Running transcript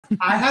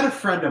I had a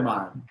friend of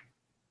mine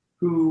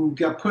who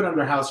got put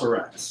under house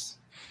arrest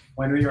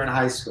when we were in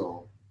high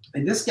school.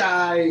 And this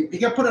guy, he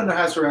got put under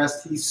house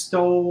arrest. He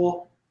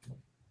stole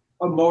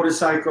a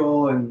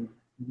motorcycle and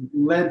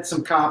led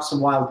some cops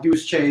some wild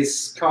goose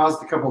chase,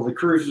 caused a couple of the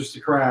cruisers to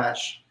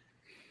crash.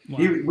 Wow.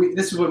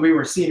 This is when we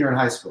were senior in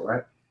high school,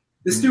 right?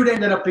 This dude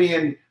ended up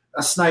being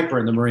a sniper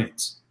in the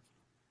Marines.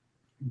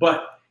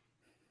 But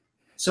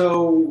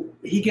so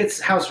he gets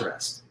house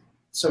arrest.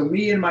 So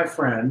me and my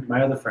friend,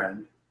 my other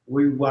friend,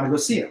 we want to go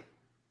see him.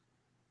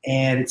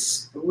 And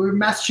we're in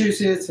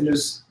Massachusetts, and it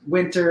was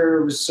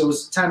winter. So it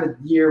was time of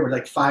year where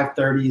like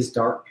 5:30 is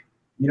dark.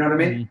 You know what I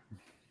mean? Mm-hmm.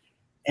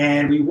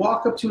 And we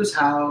walk up to his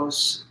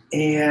house,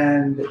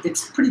 and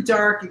it's pretty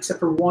dark except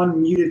for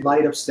one muted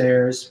light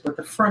upstairs. But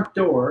the front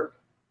door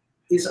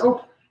is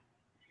open.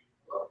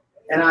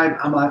 And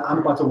I'm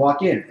about to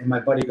walk in, and my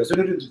buddy goes,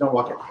 "No, don't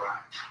walk in."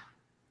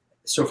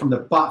 So from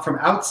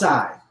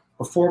outside,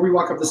 before we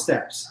walk up the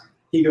steps,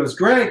 he goes,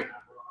 "Greg,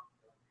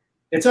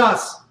 it's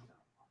us."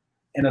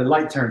 And a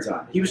light turns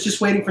on. He was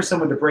just waiting for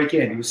someone to break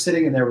in. He was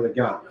sitting in there with a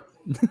gun.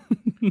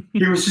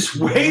 He was just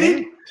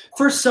waiting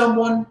for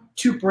someone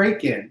to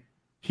break in.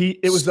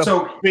 It was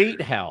a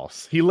bait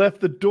house. He left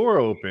the door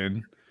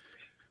open.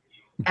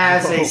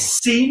 As a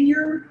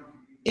senior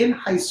in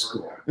high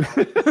school,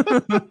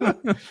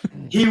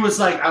 he was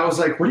like, I was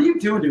like, "What are you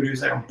doing, dude?" He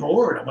was like, "I'm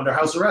bored. I'm under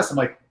house arrest." I'm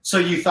like, "So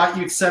you thought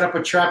you'd set up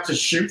a trap to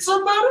shoot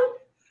somebody?"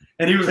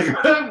 And he was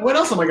like, "What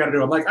else am I going to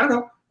do?" I'm like, "I don't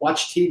know.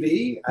 Watch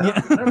TV." I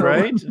don't know.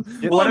 Right?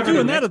 Well, I'm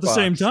doing that at the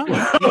same time.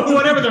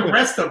 Whatever the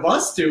rest of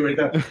us do.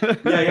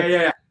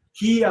 Yeah.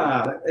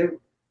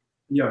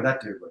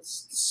 That dude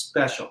was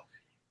special.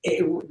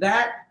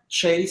 That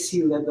chase,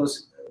 we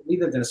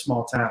lived in a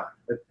small town.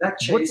 But that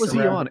chase. What was he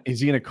on? Is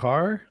he in a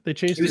car? They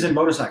chased him? He was in a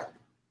motorcycle.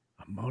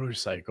 A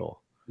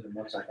motorcycle. He was a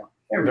motorcycle.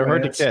 They're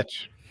hard to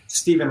catch.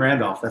 Stephen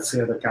Randolph. That's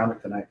the other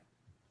comic tonight.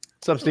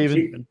 What's up,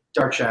 Stephen?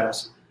 Dark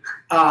Shadows.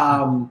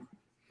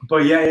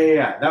 But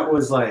yeah. That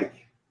was like,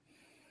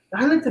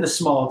 I lived in a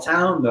small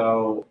town,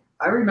 though.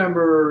 I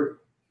remember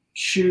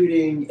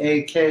shooting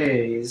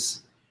AKs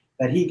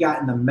that he got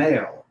in the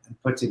mail and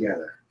put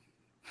together.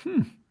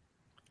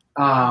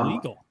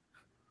 Legal.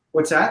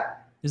 What's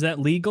that? Is that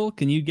legal?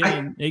 Can you get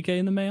an AK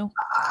in the mail?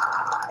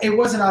 It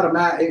wasn't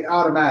automatic.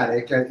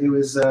 It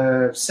was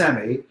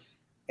semi.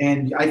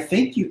 And I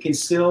think you can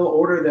still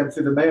order them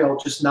through the mail,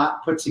 just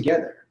not put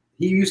together.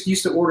 He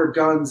used to order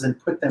guns and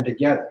put them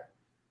together.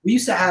 We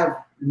used to have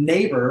a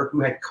neighbor who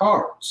had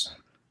cars.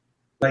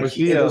 Like was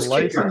he a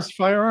licensed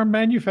firearm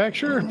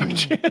manufacturer by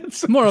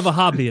chance? More of a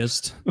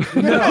hobbyist.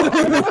 No.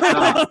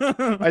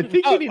 I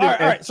think you need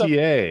an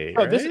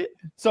FTA.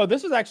 So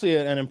this is actually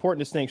an important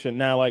distinction.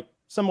 Now, like,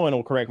 someone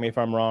will correct me if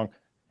I'm wrong.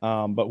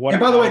 But what? And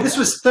by the way, this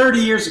was 30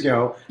 years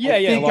ago. Yeah.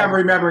 I think I'm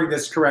remembering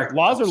this correctly.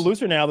 Laws are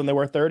looser now than they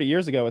were 30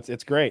 years ago.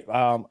 It's great.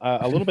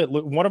 A little bit.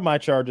 One of my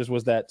charges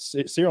was that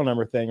serial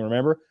number thing.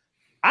 Remember?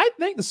 I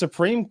think the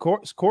Supreme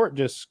Court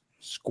just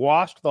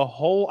squashed the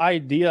whole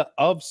idea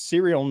of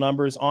serial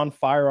numbers on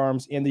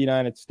firearms in the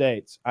United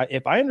States.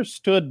 If I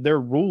understood their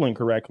ruling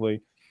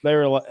correctly,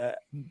 there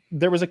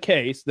was a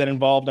case that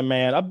involved a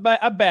man,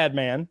 a bad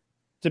man,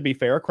 to be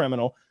fair, a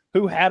criminal,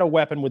 who had a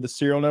weapon with the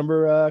serial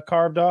number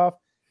carved off.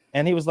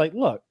 And he was like,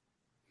 "Look,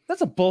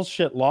 that's a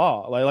bullshit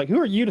law. Like,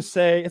 who are you to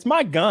say it's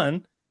my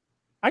gun?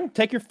 I can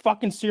take your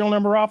fucking serial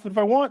number off if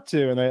I want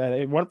to." And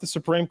they went up to the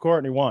Supreme Court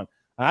and he won.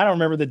 I don't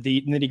remember the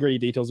nitty-gritty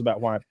details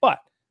about why, but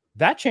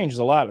that changes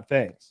a lot of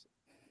things.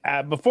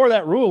 Before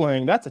that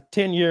ruling, that's a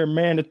 10-year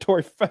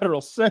mandatory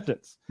federal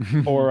sentence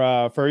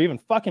for even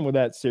fucking with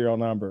that serial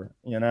number,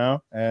 you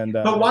know? And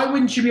but why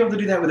wouldn't you be able to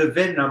do that with a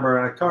VIN number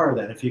on a car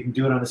then, if you can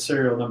do it on a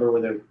serial number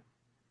with a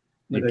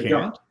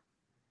gun?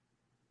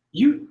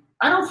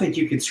 I don't think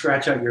you can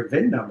scratch out your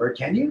VIN number,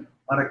 can you?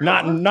 On a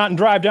car? Not and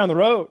drive down the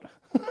road.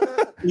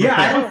 Yeah,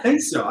 I don't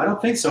think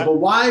so. But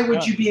why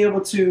would you be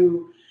able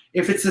to,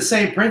 if it's the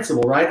same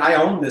principle, right? I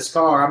own this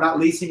car. I'm not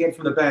leasing it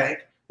from the bank.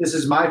 This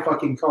is my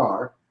fucking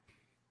car.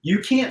 You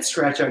can't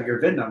scratch out your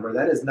VIN number.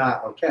 That is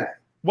not okay.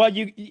 Well,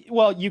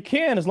 you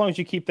can as long as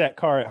you keep that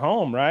car at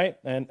home, right?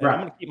 And I'm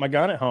going to keep my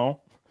gun at home.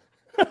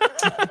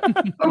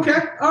 Okay.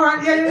 All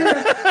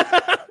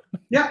right.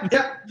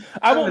 Yeah.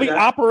 I won't be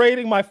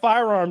operating my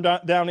firearm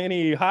down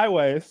any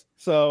highways,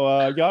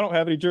 so y'all don't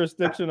have any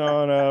jurisdiction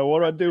on what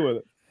do I do with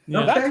it.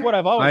 Yeah. That's what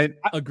I've always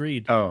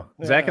agreed. Oh,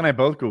 Zach and I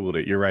both Googled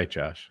it. You're right,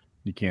 Josh.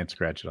 You can't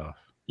scratch it off.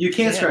 You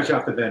can't scratch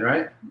off the VIN,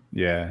 right?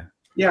 Yeah.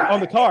 Yeah. On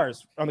the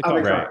cars.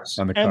 Right.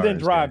 And then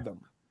drive them.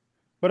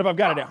 But if I've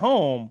got it at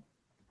home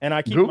and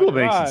I keep Google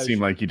makes it seem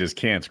like you just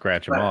can't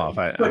scratch them off.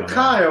 But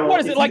Kyle, what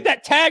is it, like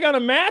that tag on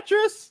a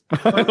mattress?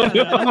 I'm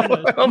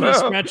gonna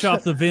scratch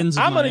off the VINs.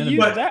 I'm going to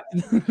use that.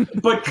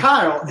 But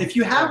Kyle, if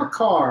you have a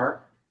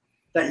car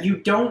that you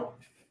don't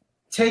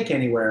take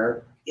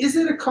anywhere, is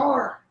it a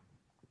car?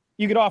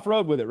 You could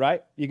off-road with it,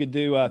 right? You could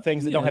do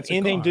things that don't have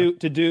anything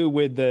to do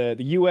with the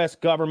U.S.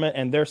 government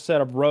and their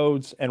set of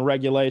roads and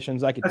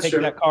regulations. I could take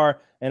that car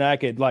and I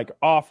could like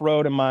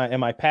off-road in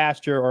my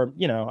pasture, or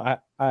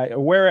I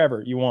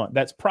wherever you want.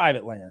 That's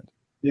private land.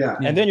 Yeah.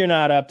 And then you're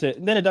not up to,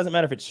 then it doesn't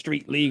matter if it's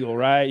street legal,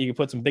 right? You can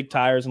put some big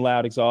tires and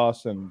loud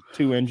exhaust and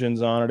 2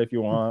 engines on it if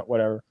you want,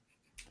 whatever.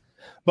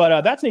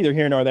 But that's neither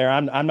here nor there.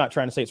 I'm not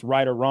trying to say it's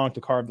right or wrong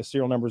to carve the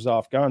serial numbers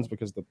off guns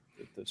because the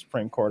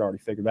Supreme Court already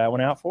figured that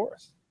one out for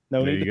us.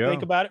 No need to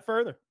think about it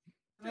further.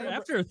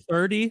 After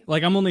 30,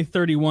 like I'm only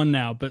 31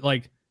 now, but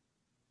like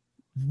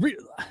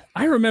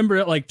I remember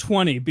at like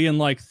 20 being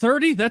like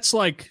 30, that's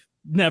like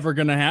never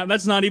gonna happen.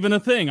 That's not even a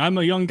thing. I'm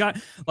a young guy.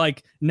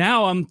 Like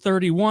now I'm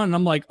 31 and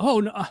I'm like, oh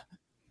no,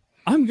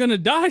 I'm gonna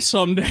die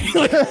someday.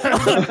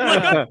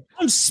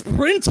 I'm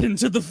sprinting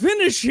to the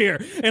finish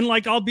here, and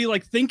like I'll be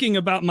like thinking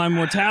about my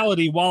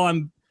mortality while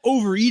I'm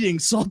overeating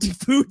salty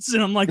foods,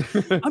 and I'm like,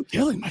 I'm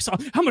killing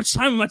myself. How much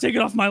time am I taking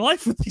off my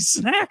life with these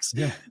snacks?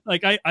 Yeah.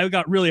 Like I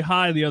got really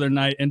high the other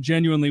night and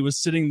genuinely was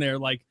sitting there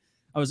like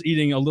I was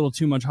eating a little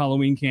too much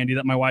Halloween candy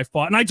that my wife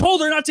bought, and I told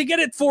her not to get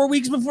it 4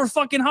 weeks before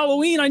fucking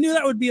Halloween. I knew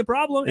that would be a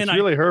problem. It's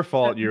really her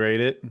fault you ate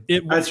it.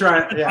 That's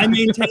right. Yeah. I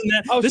maintain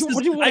that. I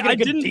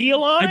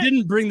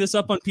didn't bring this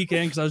up on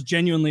PKN because I was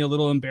genuinely a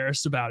little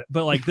embarrassed about it.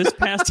 But like this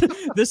past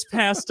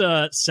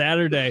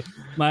Saturday,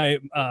 my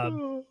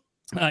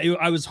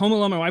I was home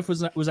alone. My wife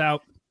was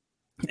out.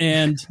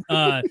 And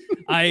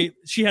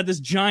she had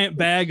this giant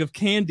bag of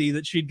candy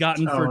that she'd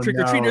gotten for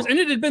trick-or-treaters, and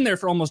it had been there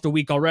for almost a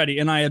week already,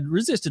 and I had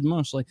resisted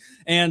mostly.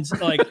 And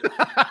like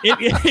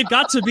it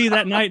got to be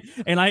that night,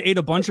 and I ate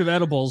a bunch of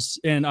edibles,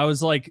 and I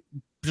was like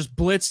just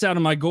blitzed out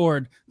of my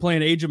gourd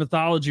playing Age of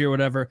Mythology or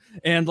whatever.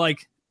 And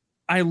like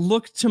I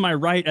looked to my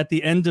right at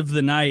the end of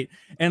the night,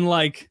 and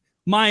like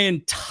my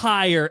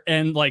entire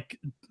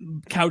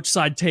couch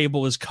side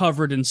table is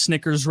covered in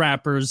Snickers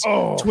wrappers,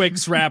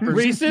 Twix wrappers,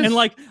 Reese's? And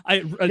like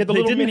they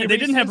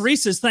didn't have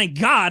Reese's, thank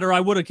God, or I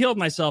would have killed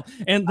myself.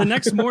 And the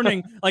next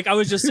morning, like I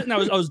was just sitting, I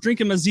was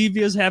drinking my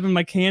Zevias, having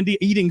my candy,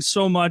 eating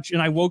so much,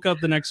 and I woke up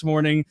the next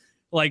morning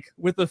like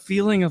with a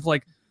feeling of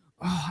like,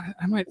 oh,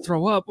 I might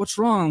throw up. What's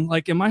wrong?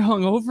 Like, am I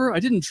hungover? I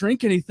didn't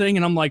drink anything,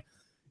 and I'm like,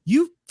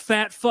 you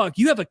fat fuck,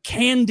 you have a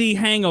candy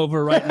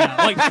hangover right now.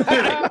 Like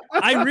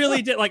I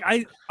really did. Like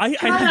I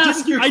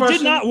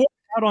did not work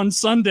out on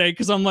Sunday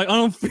because I'm like, I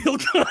don't feel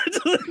good.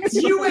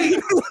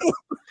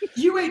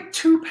 You ate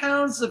 2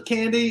 pounds of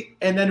candy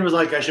and then was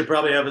like, I should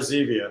probably have a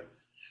Zevia.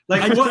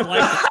 Like what? What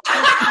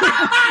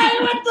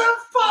the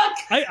fuck?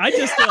 I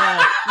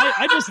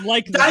just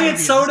like diet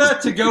soda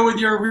to go with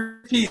your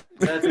repeat.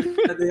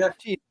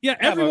 Yeah,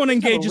 everyone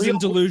engages in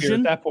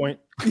delusion at that point.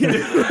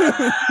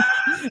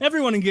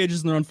 Everyone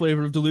engages in their own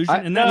flavor of delusion,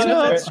 and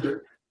that's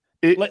true.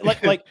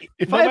 Like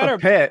if I have a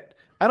pet,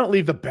 I don't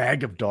leave the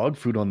bag of dog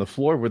food on the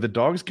floor where the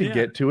dogs can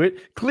get to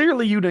it.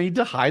 Clearly, you need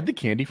to hide the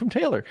candy from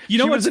Taylor. You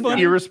know what's an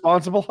funny?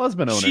 Irresponsible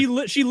husband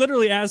owner. She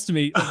literally asked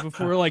me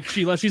before, like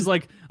she left. She's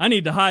like, "I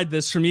need to hide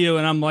this from you,"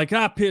 and I'm like,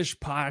 pish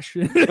posh.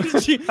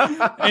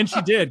 And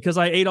she did because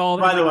I ate all.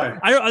 By the way,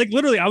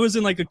 I was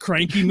in like a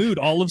cranky mood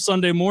all of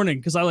Sunday morning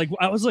because I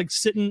was like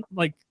sitting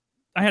like.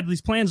 I had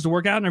these plans to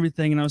work out and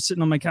everything, and I was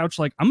sitting on my couch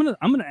like I'm gonna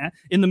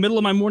in the middle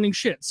of my morning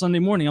shit Sunday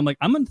morning. I'm like,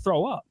 I'm gonna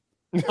throw up.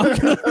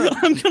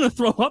 I'm gonna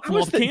throw up from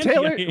all the candy.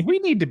 Taylor, we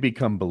need to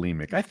become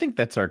bulimic. I think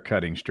that's our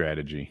cutting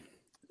strategy.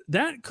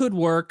 That could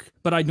work,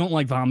 but I don't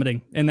like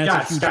vomiting, and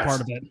that's a huge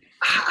part of it.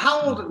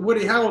 How old,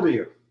 Woody? How old are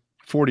you?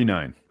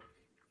 49.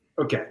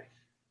 Okay,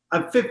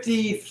 I'm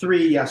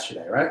 53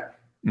 yesterday, right?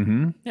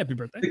 Mm-hmm. Happy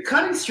birthday. The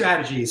cutting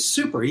strategy is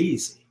super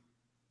easy.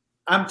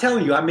 I'm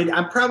telling you. I mean,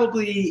 I'm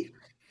probably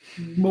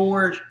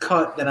more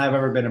cut than I've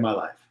ever been in my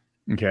life.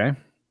 Okay.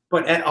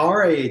 But at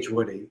our age,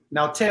 Woody,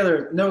 now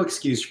Taylor, no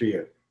excuse for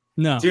you.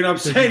 No. Do you know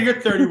what I'm saying? You're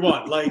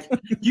 31. Like,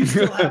 you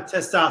still have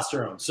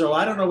testosterone. So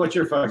I don't know what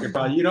you're fucking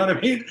about. You know what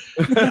I mean?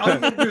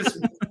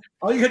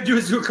 All you gotta do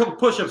is do a couple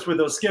push-ups with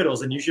those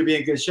Skittles and you should be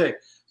in good shape.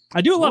 I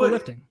do a lot of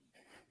lifting.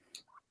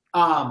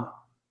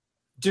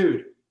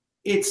 Dude,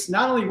 it's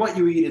not only what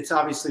you eat, it's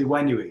obviously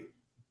when you eat.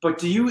 But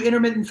do you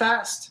intermittent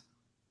fast?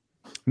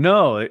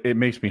 No, it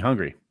makes me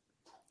hungry.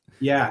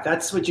 Yeah,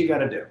 that's what you got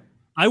to do.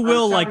 I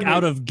will, like,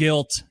 out of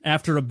guilt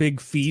after a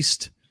big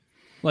feast.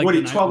 Like,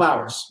 Woody, 12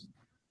 hours.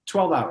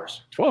 12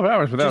 hours. 12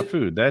 hours without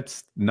food.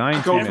 That's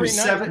 9. Go from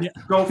 7.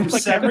 Go from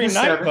 7 to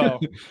 7.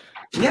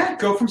 Yeah,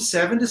 go from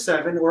 7 to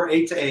 7 or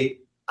 8 to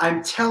 8.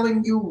 I'm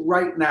telling you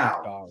right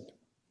now,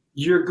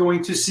 you're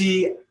going to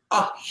see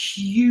a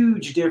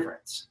huge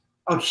difference.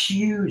 A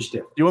huge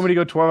difference. You want me to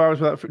go 12 hours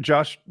without food?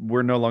 Josh,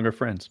 we're no longer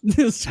friends.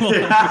 When's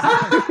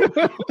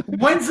the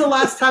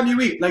last time you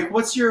eat? Like,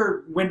 what's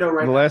your window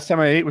right now? The last time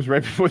I ate was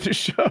right before the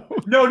show.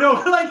 No,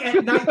 like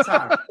at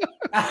nighttime.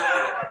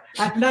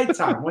 At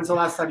nighttime. When's the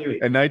last time you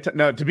eat? At nighttime.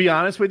 No, to be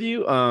honest with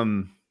you,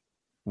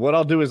 what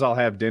I'll do is I'll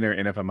have dinner,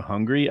 and if I'm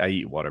hungry, I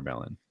eat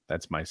watermelon.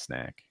 That's my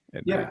snack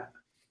at night.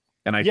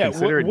 And I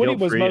consider it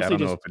guilt-free. I don't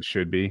know if it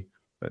should be,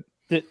 but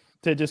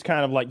to just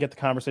kind of like get the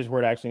conversation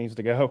where it actually needs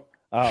to go.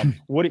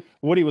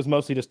 Woody was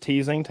mostly just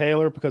teasing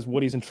Taylor because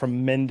Woody's in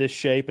tremendous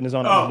shape and is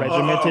on a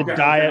regimented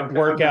diet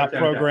workout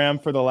program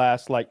for the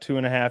last like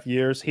 2.5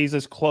 years. He's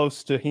as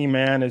close to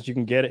He-Man as you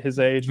can get at his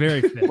age,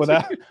 very fit.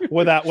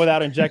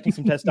 without injecting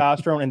some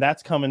testosterone, and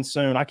that's coming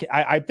soon.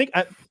 I think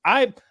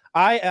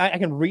I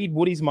can read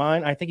Woody's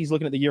mind. I think he's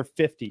looking at the year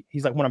 50.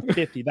 He's like, when I'm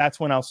 50, that's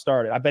when I'll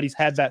start it. I bet he's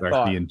had that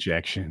thought. The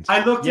injections.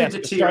 I looked into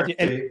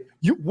TRT.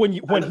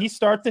 When he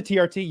starts the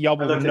TRT, y'all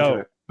will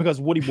know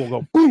because Woody will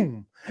go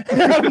boom.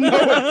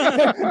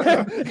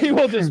 He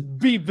will just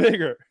be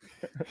bigger.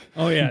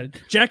 Oh yeah,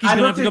 Jackie's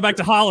gonna have to go back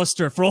to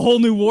Hollister for a whole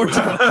new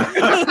wardrobe.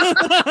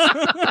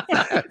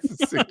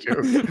 That's a sick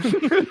joke.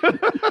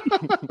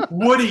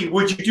 Woody,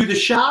 would you do the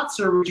shots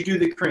or would you do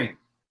the cream?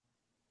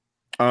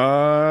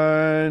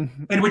 And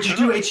would you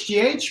do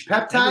HGH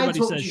peptides?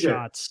 Everybody says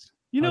shots.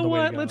 You know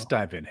what? Let's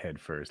dive in head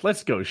first.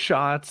 Let's go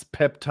shots,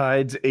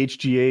 peptides,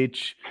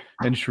 HGH,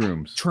 and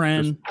shrooms.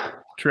 Trend.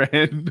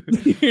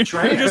 You're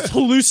just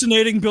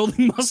hallucinating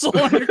building muscle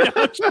on your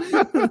couch.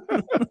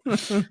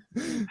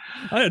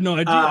 I had no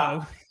idea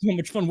how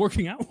much fun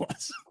working out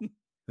was.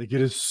 Like, it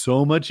is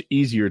so much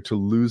easier to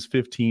lose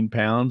 15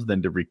 pounds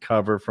than to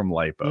recover from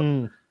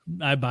lipo.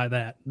 I buy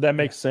that. That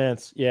makes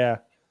sense. Yeah.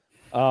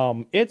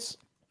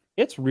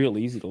 It's real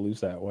easy to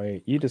lose that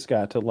weight. You just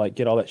got to like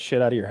get all that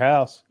shit out of your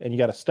house and you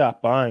got to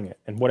stop buying it.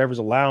 And whatever's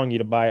allowing you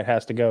to buy it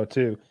has to go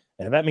too.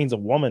 And if that means a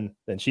woman,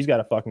 then she's got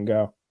to fucking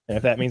go. And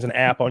if that means an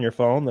app on your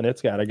phone, then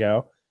it's got to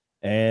go.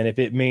 And if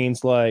it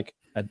means like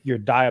your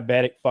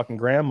diabetic fucking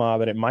grandma,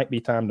 that it might be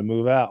time to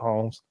move out,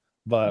 Holmes.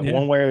 But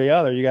one way or the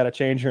other, you got to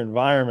change your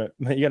environment.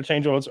 You got to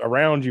change what's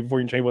around you before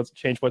you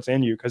change what's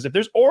in you. Because if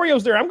there's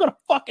Oreos there, I'm going to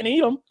fucking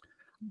eat them.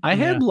 I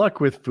had luck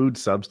with food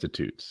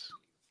substitutes.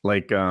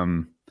 Like,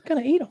 gonna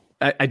eat them.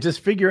 I just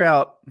figure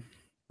out,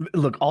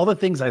 look, all the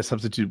things I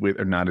substitute with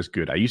are not as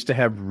good. I used to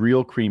have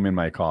real cream in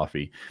my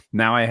coffee.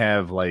 Now I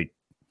have like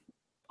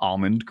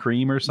almond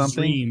cream or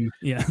something. Dream.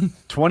 Yeah.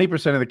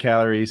 20% of the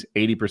calories,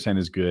 80%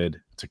 is good.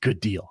 It's a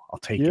good deal. I'll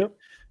take it.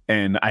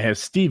 And I have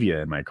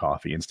stevia in my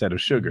coffee instead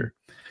of sugar.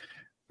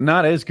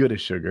 Not as good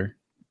as sugar,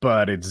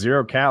 but it's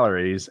 0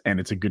 calories and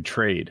it's a good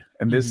trade.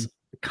 And this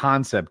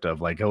concept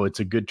of like, oh, it's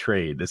a good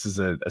trade. This is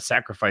a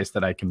sacrifice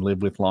that I can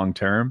live with long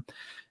term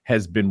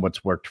has been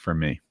what's worked for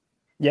me.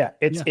 Yeah,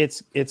 it's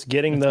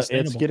getting those.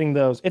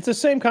 It's the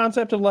same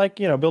concept of like,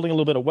 building a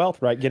little bit of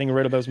wealth, right? Getting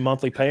rid of those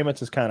monthly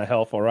payments is kind of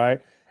helpful,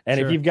 right? And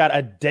if you've got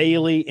a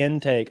daily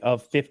intake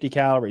of 50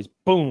 calories,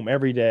 boom,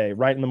 every day,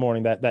 right in the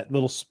morning, that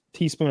little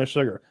teaspoon of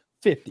sugar,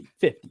 50,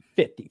 50,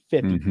 50,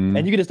 50.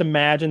 And you can just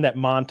imagine that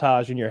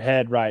montage in your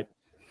head, right?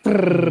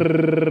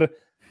 It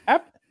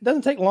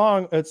doesn't take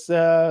long. It's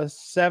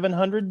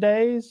 700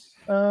 days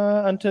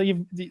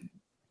until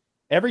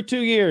every 2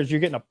 years, you're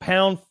getting a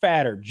pound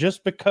fatter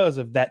just because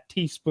of that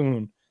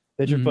teaspoon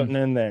that you're putting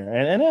in there.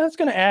 And that's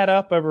going to add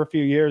up over a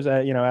few years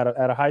out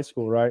of high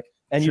school, right?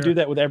 And you do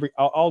that with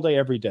all day,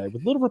 every day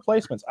with little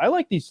replacements. I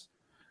like these.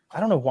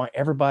 I don't know why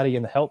everybody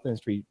in the health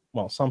industry,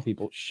 well, some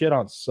people shit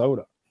on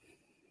soda.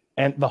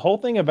 And the whole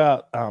thing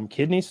about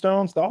kidney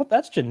stones,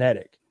 that's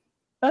genetic.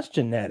 That's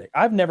genetic.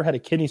 I've never had a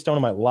kidney stone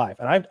in my life.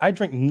 And I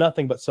drink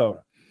nothing but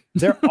soda.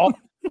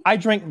 I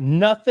drink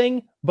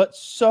nothing but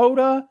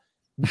soda.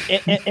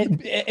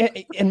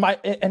 And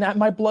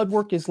my blood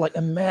work is like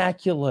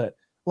immaculate.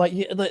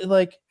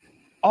 Like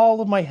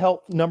all of my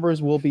health numbers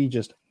will be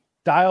just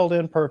dialed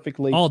in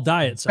perfectly. All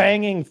diets,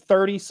 banging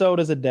 30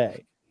 sodas a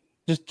day,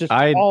 just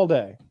all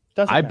day.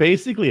 I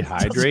basically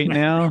hydrate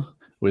now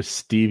with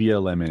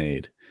stevia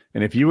lemonade,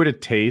 and if you were to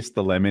taste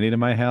the lemonade in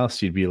my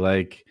house, you'd be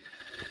like,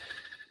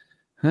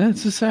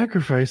 "That's a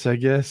sacrifice, I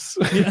guess."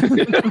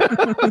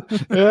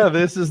 Yeah,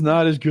 this is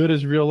not as good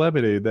as real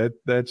lemonade.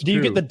 That's. Do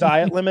you get the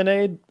diet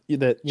lemonade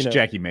that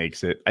Jackie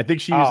makes it? I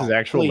think she uses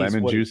actual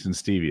lemon juice and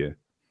stevia.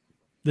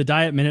 The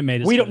Diet Minute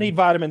Maid is we don't need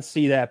vitamin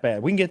C that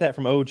bad. We can get that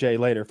from OJ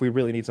later if we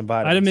really need some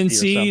vitamin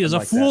C is a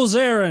fool's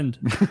errand.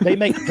 They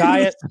make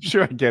diet. I'm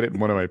sure I get it in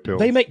one of my pills.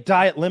 They make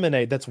diet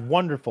lemonade that's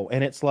wonderful,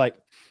 and it's like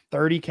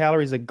 30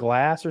 calories a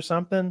glass or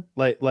something.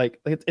 Like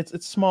it's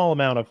a small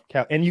amount of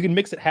and you can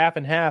mix it half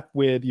and half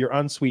with your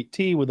unsweet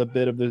tea with a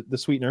bit of the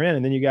sweetener in,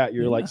 and then you got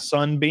your like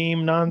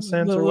Sunbeam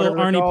nonsense or whatever.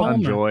 Arnie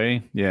Palmer.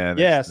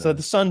 Sunjoy, so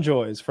the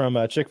Sunjoys from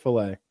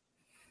Chick-fil-A.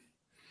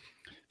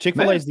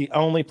 Chick-fil-A is the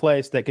only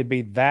place that could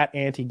be that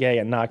anti-gay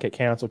and not get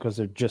canceled because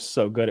they're just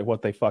so good at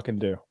what they fucking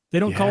do. They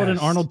don't call it an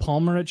Arnold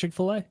Palmer at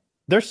Chick-fil-A?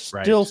 They're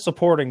still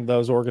supporting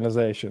those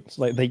organizations.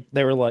 Like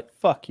they were like,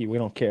 fuck you, we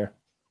don't care.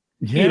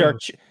 Yeah.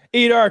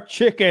 Eat our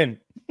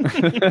chicken.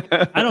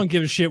 I don't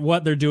give a shit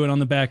what they're doing on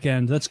the back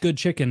end. That's good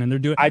chicken, and they're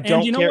doing. I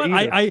don't care what?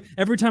 I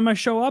every time I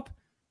show up,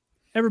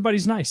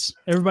 everybody's nice.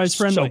 Everybody's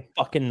friendly.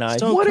 So fucking nice.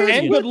 So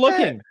and good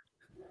looking.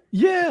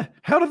 Yeah.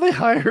 How do they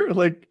hire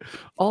like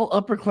all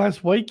upper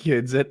class white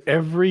kids at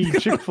every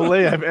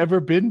Chick-fil-A I've ever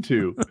been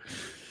to?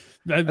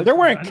 They're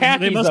wearing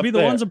khakis. They must be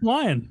the ones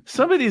applying.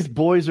 Some of these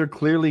boys are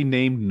clearly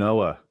named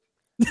Noah.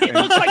 It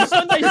looks like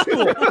Sunday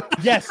school.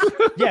 Yes.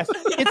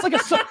 It's like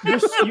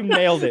you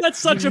nailed it. That's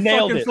such a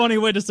fucking funny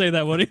way to say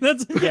that, Woody.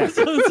 That's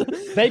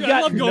They've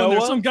got Noah.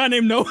 There's some guy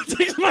named Noah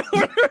takes my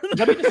order.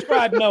 Let me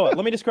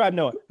describe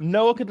Noah.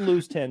 Noah could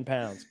lose 10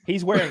 pounds.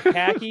 He's wearing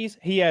khakis.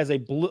 He has a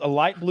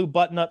light blue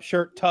button-up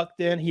shirt tucked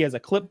in. He has a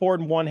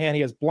clipboard in one hand.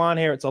 He has blonde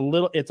hair. It's a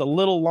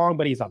little long,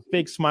 but he's a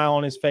big smile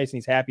on his face, and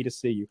he's happy to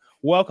see you.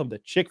 welcome to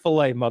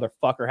Chick-fil-A,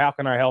 motherfucker. How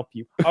can I help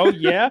you? Oh,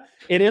 yeah,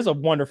 it is a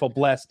wonderful,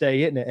 blessed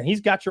day, isn't it? And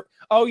he's got your,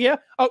 oh, yeah.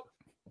 Oh,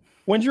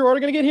 when's your order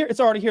going to get here? It's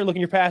already here. Look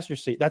in your passenger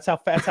seat. That's how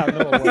fast, how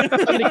Noah works.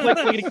 Clickety click,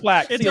 clickety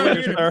clack. See you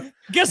later, sir.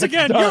 Guess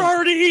again, you're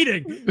already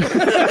eating.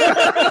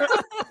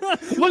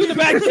 Look at the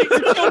back seat.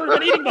 Your children have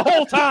been eating the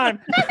whole time.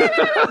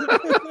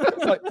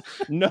 Like,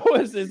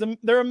 Noah's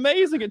they're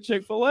amazing at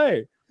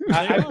Chick-fil-A.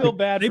 I feel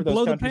bad they for those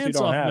blow the countries who pants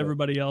don't off have of it.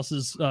 everybody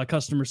else's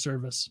customer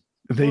service.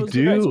 They Blows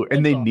the do, guy's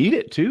and they pants off. need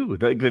it too.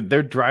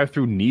 Their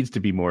drive-through needs to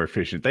be more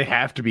efficient. They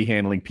have to be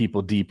handling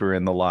people deeper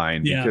in the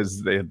line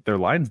because their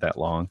line's that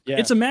long. Yeah.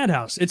 It's a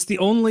madhouse. It's the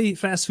only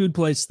fast food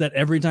place that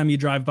every time you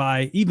drive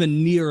by,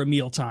 even near a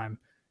mealtime,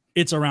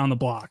 it's around the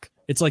block.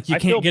 It's like you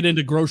can't get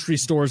into grocery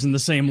stores in the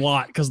same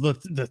lot because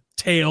the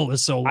tail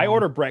is so long. I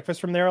order breakfast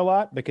from there a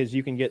lot because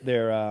you can get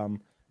their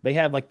they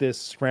have like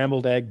this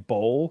scrambled egg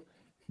bowl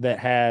that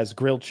has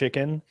grilled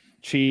chicken,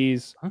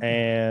 cheese,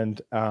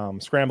 and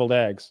scrambled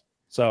eggs.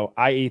 So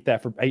I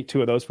ate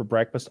 2 of those for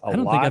breakfast a lot. I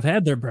don't think I've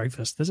had their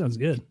breakfast. That sounds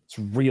good. It's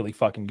really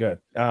fucking good.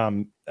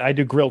 I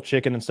do grilled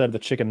chicken instead of the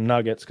chicken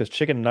nuggets because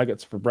chicken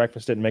nuggets for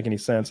breakfast didn't make any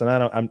sense,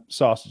 and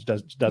sausage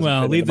doesn't.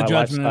 Well, fit leave the into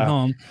my judgment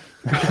lifestyle.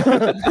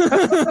 at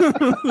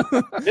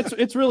home.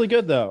 It's really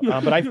good though,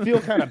 but I feel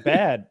kind of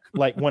bad.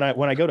 Like when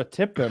I go to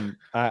tip them,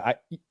 I'm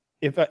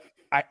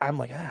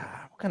like,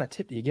 what kind of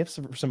tip do you give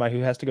for somebody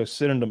who has to go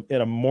sit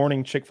in a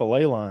morning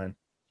Chick-fil-A line?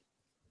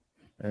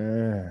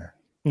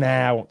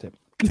 Nah, I won't tip.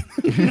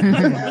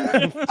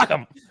 Fuck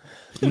 'em.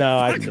 No,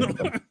 I tip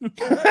them.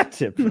 I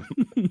tip them.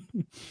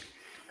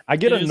 I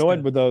get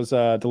annoyed with those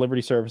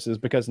delivery services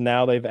because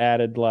now they've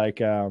added like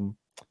an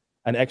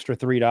extra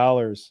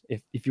 $3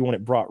 if you want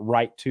it brought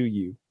right to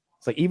you.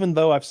 It's like, even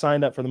though I've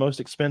signed up for the most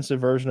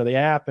expensive version of the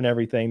app and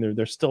everything,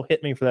 they're still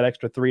hitting me for that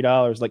extra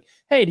 $3. Like,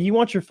 hey, do you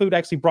want your food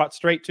actually brought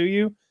straight to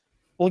you?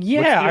 Well,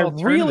 yeah, I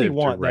really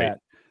want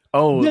that.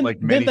 Oh, then, like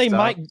then they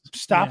stops? might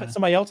stop at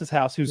somebody else's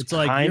house who's It's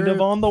like kind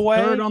of on the way.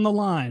 Third on the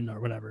line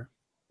or whatever.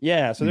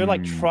 Yeah, so they're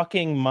like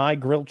trucking my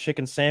grilled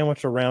chicken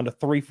sandwich around to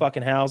 3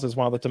 fucking houses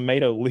while the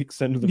tomato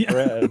leaks into the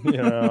bread.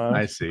 You know,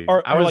 I see.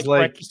 Or I was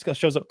like, breakfast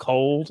shows up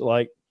cold.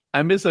 Like,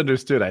 I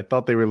misunderstood. I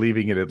thought they were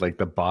leaving it at like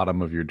the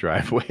bottom of your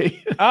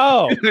driveway.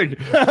 oh, like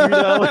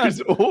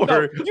 $3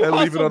 or you and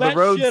leave it hustle on the that shit up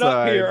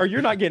roadside. here, or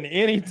you're not getting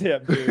any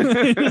tip, dude.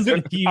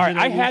 All right,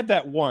 I had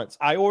that once.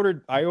 I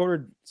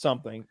ordered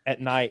something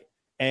at night,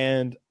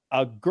 and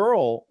a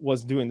girl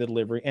was doing the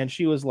delivery, and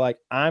she was like,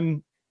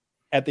 "I'm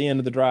at the end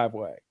of the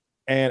driveway."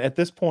 And at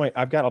this point,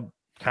 I've got a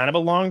kind of a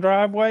long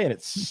driveway, and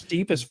it's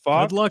steep as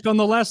fuck. Good luck on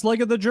the last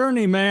leg of the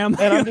journey, ma'am.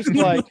 And I'm just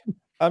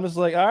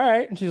like, all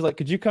right. And she's like,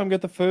 could you come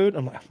get the food?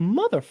 I'm like,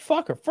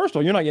 motherfucker. First of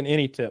all, you're not getting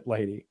any tip,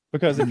 lady,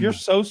 because if you're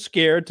so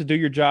scared to do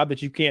your job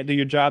that you can't do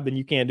your job, then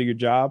you can't do your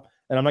job.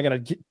 And I'm not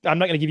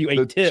gonna give you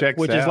a tip,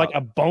 which is like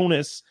a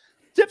bonus.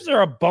 Tips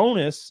are a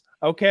bonus.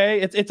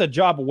 Okay, it's a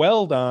job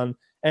well done,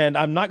 and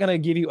I'm not gonna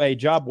give you a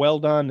job well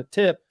done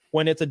tip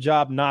when it's a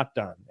job not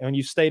done. And when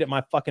you stayed at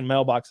my fucking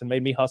mailbox and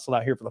made me hustle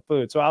out here for the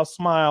food. So I'll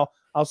smile.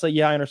 I'll say,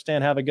 yeah, I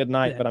understand. Have a good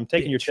night, but I'm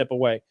taking your tip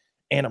away,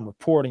 and I'm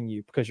reporting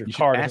you because your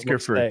car doesn't ask her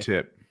for a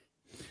tip.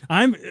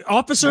 I'm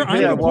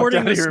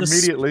reporting here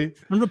immediately.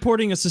 I'm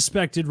reporting a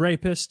suspected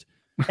rapist.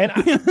 And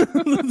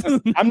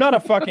I'm not a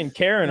fucking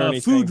Karen or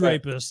anything. Food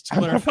rapist. I'm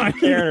not a fucking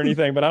Karen or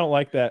anything, but I don't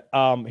like that.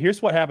 Here's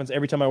what happens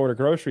every time I order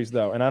groceries,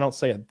 though, and I don't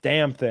say a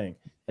damn thing.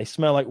 They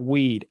smell like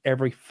weed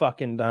every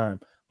fucking time.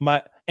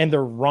 And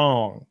they're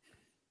wrong.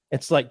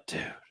 It's like, dude,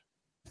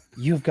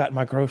 you've got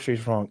my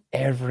groceries wrong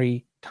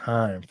every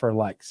time for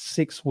like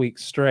 6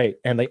 weeks straight,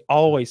 and they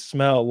always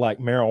smell like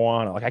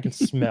marijuana. Like I can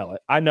smell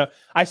it. I know.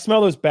 I smell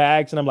those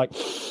bags, and I'm like,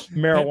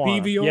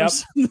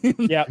 marijuana. Yep.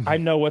 Yeah, I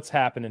know what's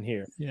happening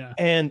here. Yeah.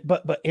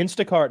 But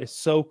Instacart is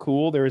so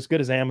cool. They're as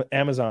good as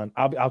Amazon.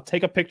 I'll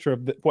take a picture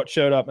of what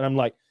showed up, and I'm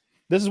like,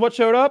 this is what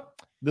showed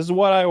up. This is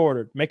what I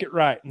ordered. Make it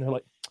right. And they're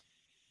like,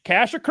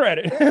 cash or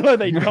credit?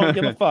 They don't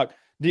give a fuck.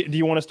 Do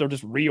you want us to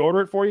just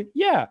reorder it for you?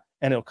 Yeah.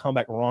 And it'll come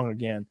back wrong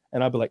again.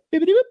 And I'll be like,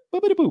 bibbidi boop,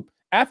 bibbidi boop.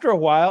 After a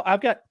while,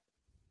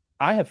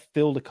 I have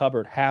filled a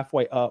cupboard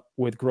halfway up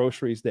with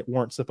groceries that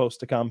weren't supposed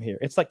to come here.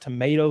 It's like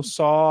tomato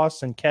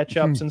sauce and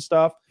ketchups and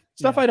stuff.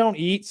 Stuff I don't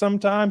eat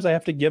sometimes. I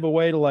have to give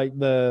away to like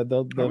the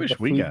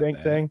food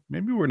bank thing.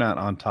 Maybe we're not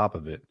on top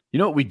of it. You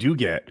know what we do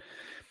get?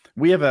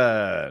 We have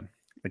a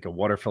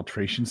water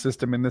filtration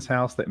system in this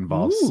house that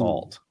involves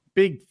salt.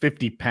 Big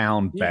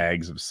 50-pound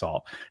bags of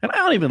salt. And I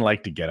don't even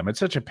like to get them. It's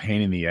such a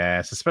pain in the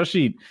ass,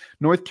 especially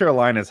North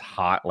Carolina's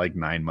hot like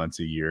 9 months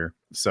a year.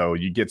 So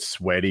you get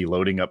sweaty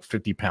loading up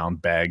 50-pound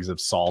bags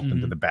of salt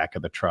into the back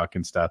of the truck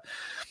and stuff.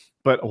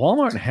 But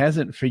Walmart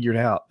hasn't figured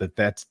out that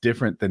that's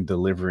different than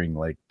delivering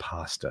like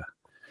pasta.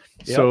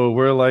 Yep. So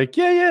we're like,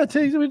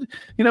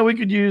 we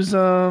could use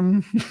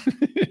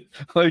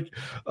like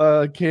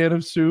a can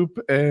of soup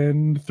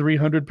and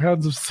 300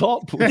 pounds of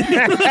salt, please.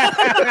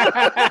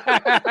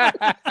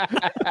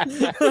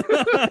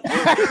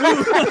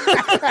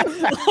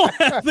 I'll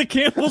have the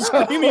Campbell's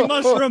creamy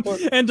mushroom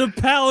and a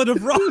pallet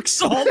of rock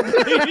salt,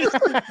 please.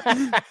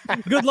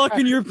 Good luck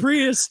in your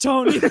Prius,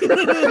 Tony. Dude,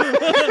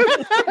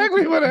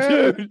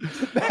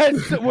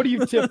 what do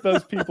you tip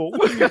those people?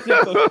 What do you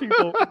tip those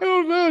people? I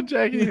don't know.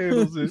 Jackie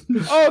handles it.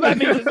 Oh, that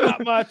means it's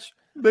not much.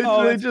 They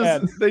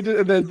just,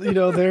 and then, you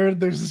know, there's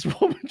this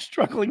woman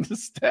struggling to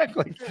stack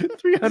like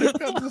 300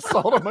 pounds of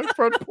salt on my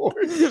front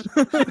porch.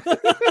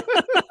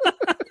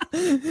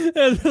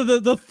 And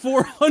the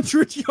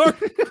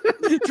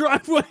 400-yard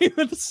driveway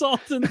with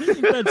salt, and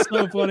that's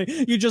so funny.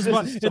 You just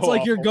it's like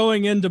awful. you're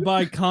going in to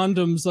buy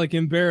condoms, like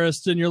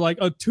embarrassed, and you're like,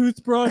 a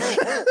toothbrush,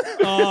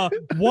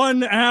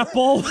 1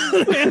 apple,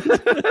 and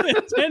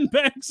 10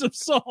 bags of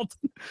salt.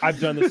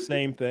 I've done the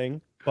same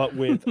thing, but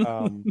with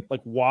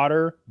like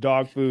water,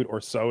 dog food,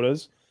 or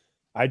sodas.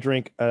 I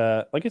drink,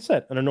 like I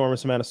said, an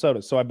enormous amount of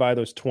soda. So I buy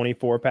those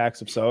 24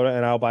 packs of soda,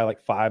 and I'll buy like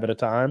 5 at a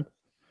time.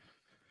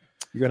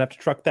 You're gonna have to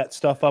truck that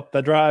stuff up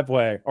the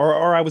driveway.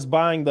 Or I was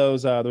buying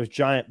those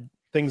giant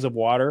things of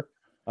water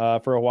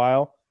for a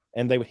while,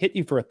 and they would hit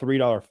you for a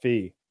 $3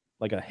 fee,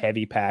 like a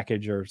heavy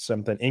package or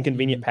something,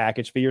 inconvenient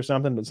package fee or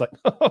something. It's like,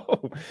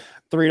 oh,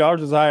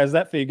 $3 as high as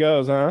that fee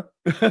goes, huh?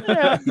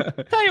 Yeah.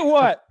 Tell you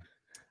what,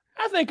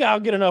 I think I'll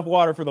get enough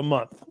water for the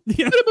month.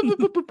 Yeah.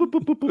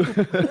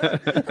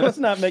 Let's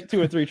not make 2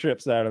 or 3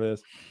 trips out of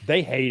this.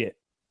 They hate it.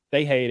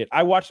 They hate it.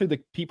 I watch through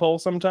the peephole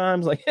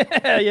sometimes, like,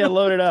 yeah,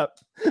 load it up.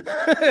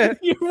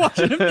 You're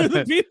watching it through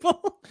the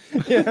people.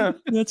 Yeah,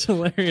 that's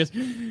hilarious.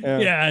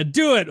 Yeah,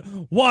 do it,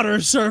 water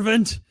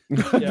servant.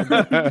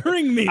 Yeah.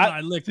 Bring me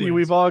my liquids. See,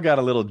 we've all got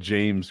a little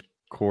James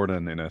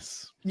Corden in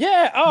us.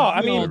 Yeah. Oh,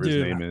 I mean, Whatever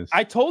his name is.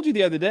 I told you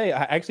the other day,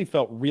 I actually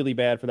felt really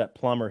bad for that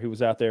plumber who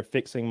was out there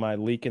fixing my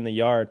leak in the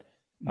yard.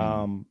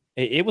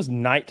 It was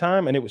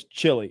nighttime and it was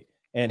chilly,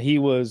 and he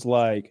was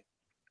like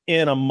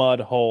in a mud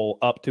hole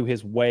up to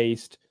his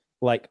waist,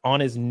 like on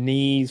his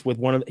knees with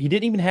one of he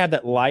didn't even have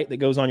that light that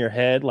goes on your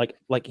head, which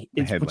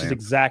is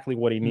exactly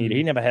what he needed. He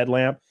didn't have a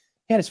headlamp.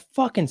 He had his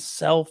fucking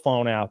cell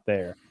phone out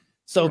there.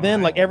 So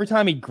then, like, every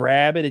time he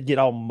grabbed it, it'd get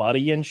all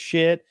muddy and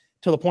shit,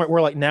 to the point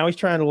where, like, now he's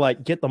trying to,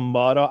 like, get the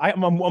mud off.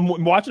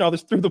 I'm watching all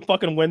this through the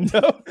fucking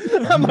window.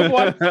 I'm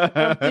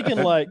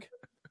thinking, like,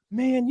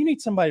 man, you need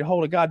somebody to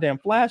hold a goddamn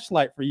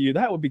flashlight for you.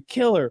 That would be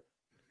killer.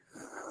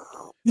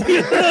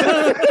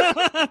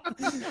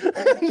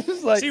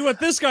 Like, see, what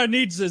this guy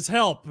needs is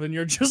help, and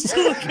you're just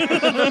looking,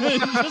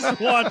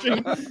 just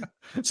watching.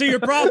 See, your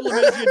problem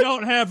is you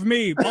don't have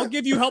me. I'll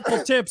give you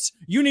helpful tips.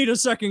 You need a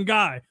second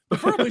guy,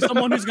 preferably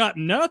someone who's got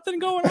nothing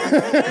going on.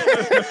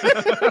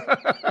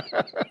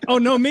 Oh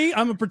no, me?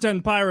 I'm a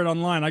pretend pirate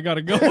online. I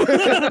gotta go. I've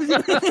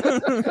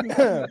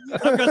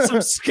got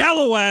some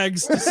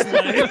scalawags to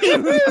slay,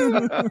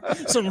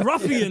 some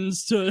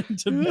ruffians to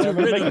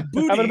rid of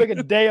booty. I'm gonna make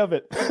a day of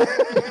it.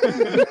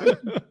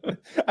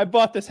 I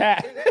bought this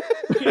hat.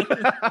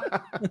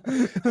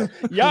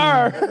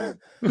 Yar.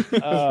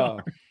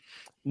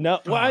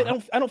 No, well, I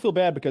don't feel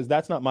bad because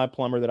that's not my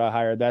plumber that I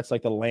hired. That's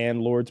like the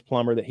landlord's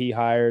plumber that he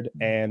hired.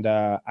 And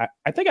I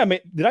think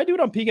did I do it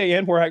on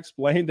PKN where I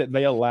explained that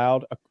they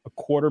allowed a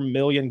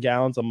 250,000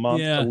 gallons a month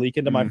to leak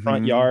into my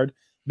front yard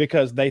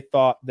because they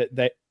thought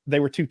that they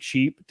were too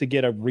cheap to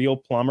get a real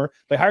plumber.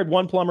 They hired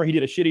one plumber, he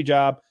did a shitty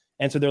job,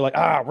 and so they're like,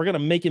 we're gonna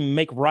make him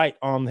make right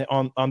on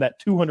that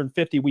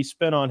 250 we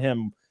spent on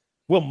him.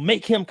 We'll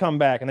make him come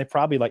back. And they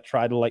probably like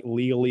tried to like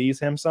legalese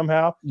him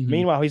somehow.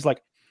 Meanwhile, he's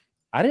like,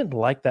 I didn't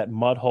like that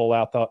mud hole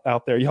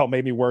out there y'all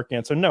made me work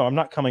in. So no, I'm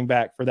not coming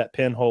back for that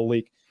pinhole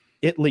leak.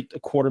 It leaked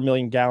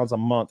 250,000 gallons a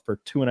month for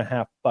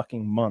 2.5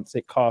 fucking months.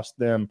 It cost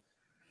them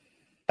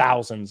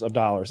thousands of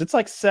dollars. It's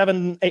like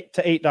 $7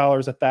 to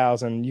 $8 a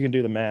thousand. You can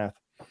do the math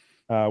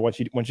once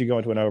you go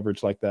into an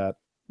overage like that.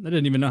 I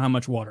didn't even know how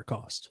much water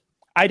cost.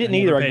 I didn't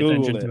either. I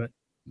Googled it.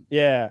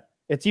 Yeah.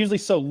 It's usually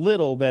so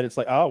little that it's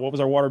like, oh, what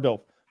was our water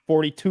bill?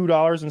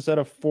 $42 instead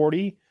of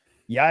 $40.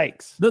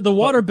 Yikes. The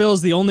water bill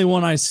is the only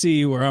one I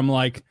see where I'm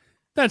like,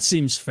 that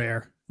seems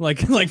fair. Like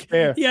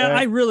fair.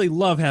 I really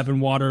love having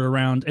water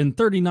around, and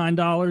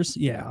 $39.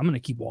 Yeah, I'm gonna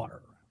keep water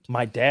around.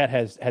 My dad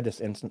has had this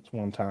instance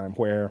one time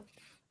where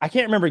I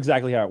can't remember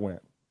exactly how it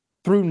went.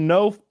 Through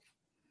no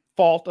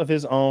fault of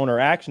his own or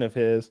action of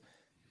his,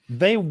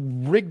 they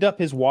rigged up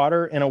his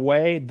water in a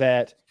way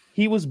that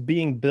he was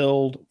being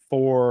billed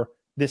for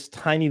this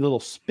tiny little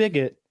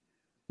spigot.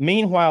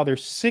 Meanwhile,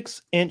 there's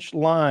 6-inch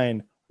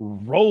line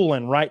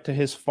rolling right to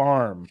his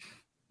farm.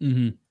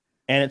 And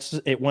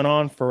it went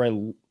on for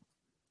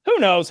who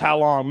knows how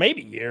long,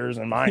 maybe years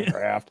in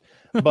Minecraft.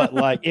 But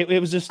like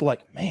it was just like,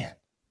 man,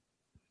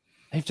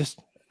 I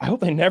hope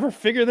they never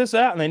figure this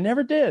out. And they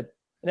never did.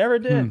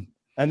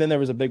 And then there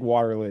was a big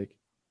water leak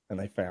and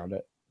they found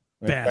it.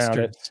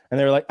 Bastards. And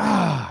they were like,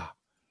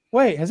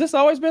 wait, has this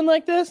always been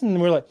like this? And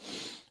we're like,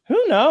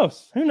 who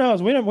knows?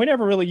 We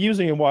never really use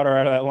any water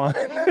out of that line.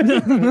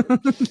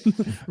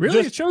 Really?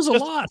 It shows a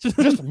lot.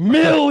 Just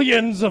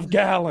millions of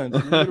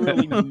gallons.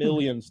 Literally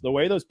millions. The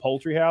way those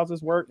poultry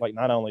houses work, like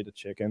not only the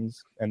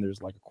chickens, and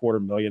there's like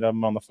 250,000 of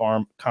them on the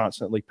farm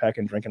constantly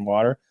pecking, drinking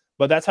water,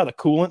 but that's how the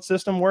coolant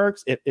system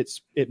works.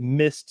 It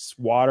mists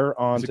water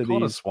onto Is it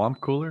called a these. swamp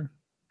cooler?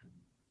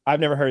 I've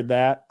never heard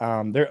that.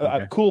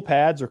 There cool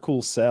pads or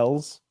cool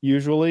cells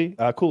usually.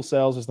 Cool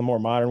cells is the more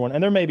modern one,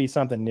 and there may be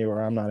something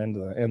newer. I'm not in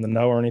the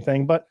know or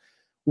anything, but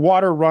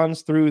water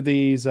runs through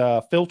these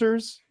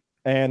filters,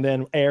 and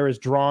then air is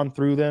drawn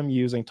through them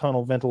using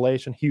tunnel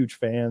ventilation, huge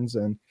fans,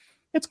 and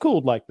it's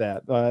cooled like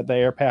that. The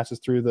air passes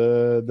through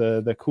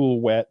the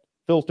cool wet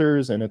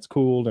filters, and it's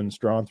cooled and it's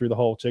drawn through the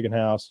whole chicken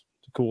house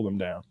to cool them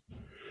down.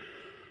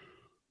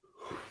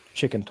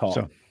 Chicken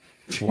talk.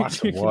 So,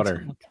 lots of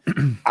water.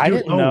 I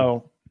didn't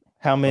know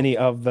how many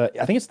of I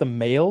think it's the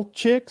male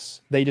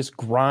chicks, they just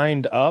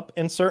grind up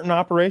in certain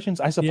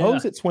operations. I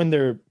suppose it's when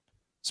they're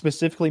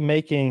specifically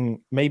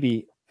making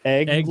maybe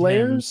egg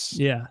layers. Hens.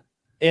 Yeah.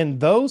 In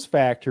those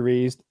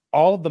factories,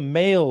 all of the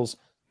males,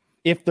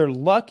 if they're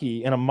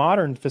lucky in a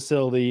modern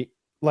facility,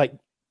 in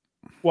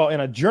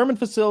a German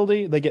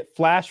facility, they get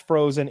flash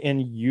frozen in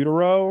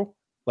utero,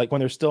 like when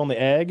they're still in the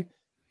egg.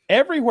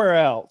 Everywhere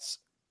else.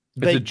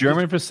 Is a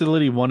German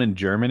facility one in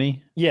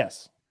Germany?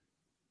 Yes.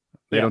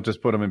 They don't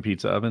just put them in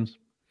pizza ovens?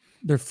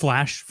 They're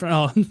flash.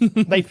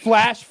 They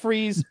flash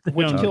freeze,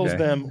 which kills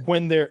them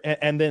when they're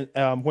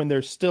when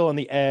they're still in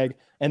the egg,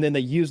 and then they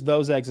use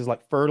those eggs as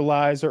like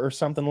fertilizer or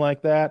something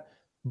like that.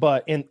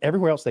 But in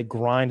everywhere else, they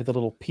grind the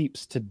little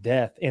peeps to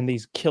death in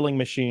these killing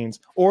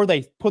machines, or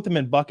they put them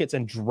in buckets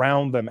and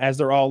drown them as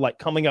they're all like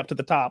coming up to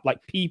the top,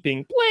 like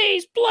peeping,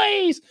 please,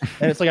 please.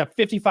 And it's like a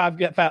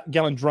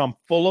 55-gallon drum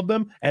full of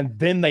them, and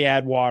then they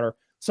add water.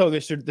 So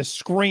the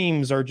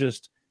screams are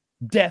just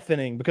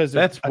deafening because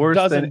that's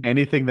worse than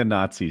anything the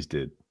Nazis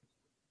did.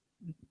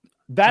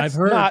 That's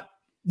not.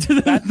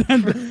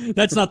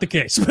 That's not the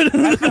case.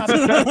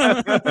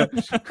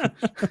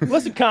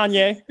 Listen,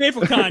 Kanye. Pay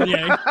for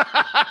Kanye.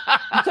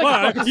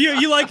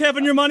 You like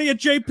having your money at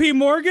JP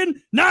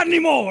Morgan? Not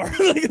anymore.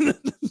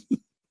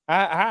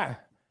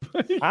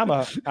 I'm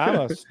a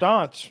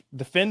staunch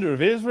defender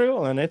of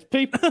Israel and its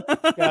people.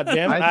 God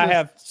damn it. I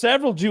have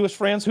several Jewish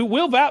friends who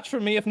will vouch for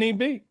me if need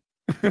be.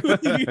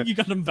 You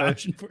got them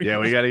vouching for you. Yeah,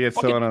 we got to get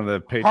someone on the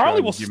Patreon.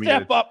 Harley will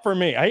step up for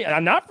me.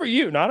 Not for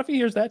you. Not if he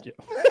hears that joke.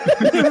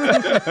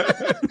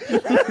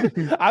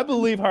 I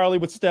believe Harley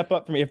would step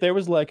up for me if there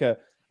was like the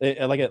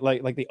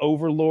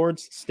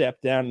overlords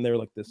stepped down and they were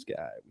like, this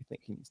guy, we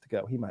think he needs to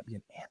go. He might be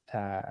an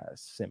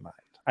anti-Semite.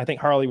 I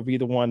think Harley would be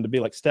the one to be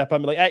like, step up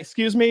and be like, hey,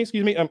 excuse me.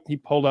 He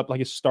pulled up like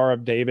his Star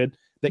of David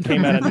that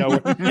came out of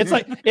nowhere. It's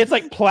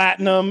like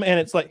platinum, and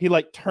it's like he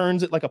like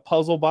turns it like a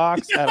puzzle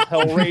box out of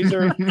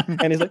Hellraiser,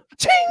 and he's like,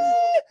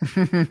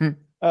 ching!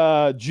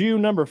 Jew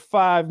number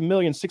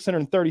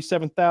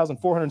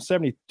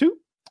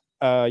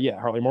 5,637,472. Yeah,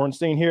 Harley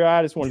Morenstein here.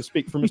 I just wanted to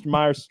speak for Mr.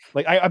 Myers.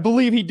 Like, I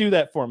believe he'd do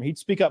that for me. He'd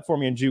speak up for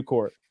me in Jew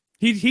court.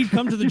 He'd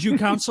come to the Jew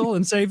Council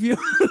and save you.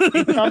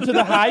 He'd come to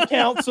the High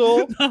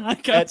Council,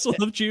 of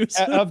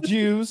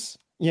Jews.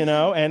 You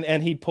know,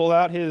 and he'd pull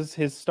out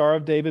his Star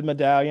of David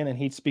medallion and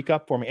he'd speak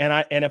up for me.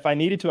 And if I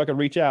needed to, I could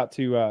reach out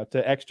to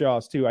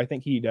X-Jaws too. I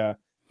think he'd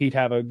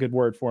have a good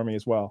word for me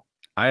as well.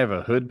 I have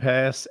a hood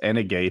pass and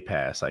a gay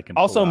pass. I can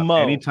also pull out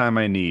Mo anytime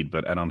I need,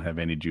 but I don't have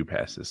any Jew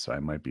passes, so I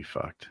might be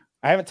fucked.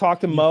 I haven't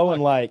talked to Mo in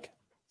like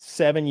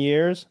 7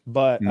 years,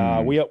 but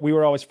we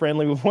were always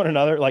friendly with one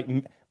another. Like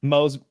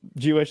Mo's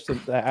Jewish. So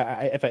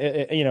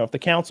if the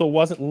council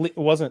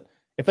wasn't.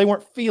 If they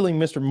weren't feeling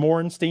Mr.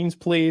 Morenstein's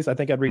pleas, I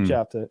think I'd reach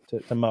out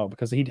to Mo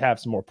because he'd have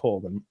some more pull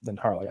than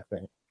Harley, I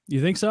think.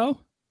 You think so?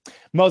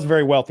 Mo's a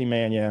very wealthy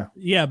man, yeah.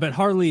 Yeah, but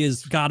Harley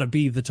has got to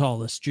be the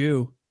tallest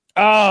Jew.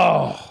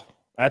 Oh,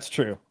 that's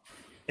true.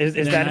 Is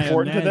that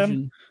important to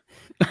them?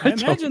 I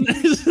imagine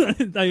that's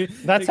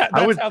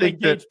how they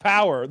gauge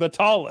power, the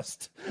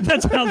tallest.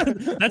 That's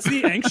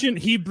the ancient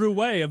Hebrew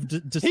way of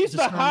he's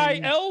the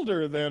high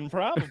elder then,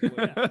 probably.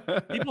 Yeah.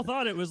 People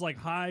thought it was like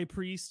high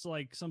priest,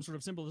 like some sort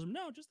of symbolism.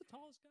 No, just the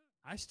tallest guy.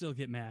 I still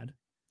get mad.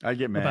 I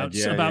get mad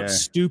about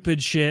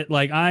stupid shit.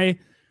 Like I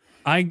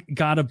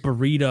got a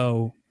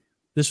burrito.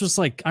 This was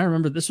like, I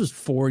remember this was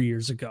 4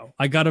 years ago.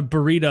 I got a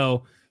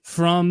burrito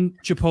from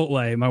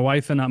Chipotle. My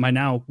wife and my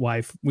now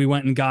wife, we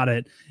went and got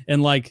it,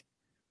 and like,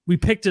 we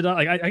picked it up.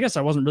 Like, I guess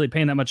I wasn't really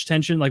paying that much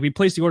attention. Like, we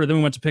placed the order, then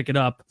we went to pick it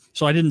up.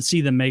 So I didn't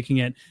see them making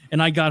it.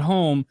 And I got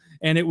home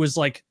and it was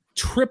like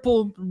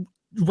triple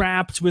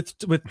wrapped with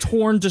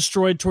torn,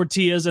 destroyed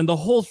tortillas. And the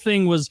whole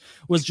thing was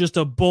just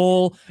a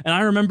bowl. And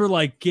I remember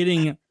like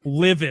getting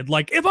livid.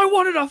 Like, if I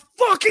wanted a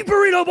fucking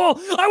burrito bowl,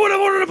 I would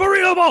have ordered a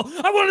burrito bowl.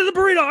 I wanted the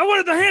burrito. I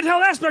wanted the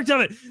handheld aspect of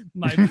it.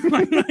 My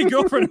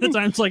girlfriend at the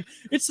time was like,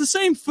 it's the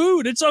same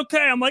food. It's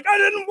okay. I'm like, I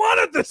didn't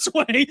want it this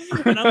way.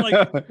 And I'm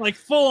like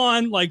full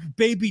on like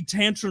baby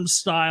tantrum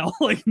style,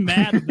 like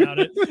mad about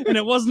it. And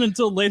it wasn't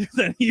until later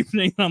that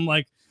evening I'm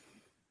like,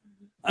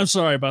 I'm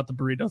sorry about the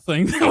burrito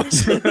thing.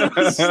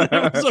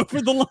 That was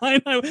over the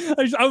line.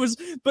 I was,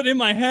 but in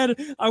my head,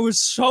 I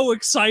was so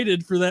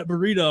excited for that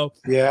burrito.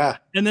 Yeah.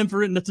 And then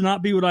for it to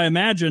not be what I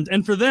imagined,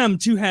 and for them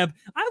to have,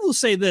 I will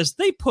say this,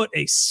 they put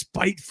a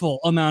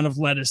spiteful amount of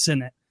lettuce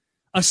in it.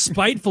 a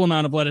spiteful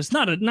amount of lettuce,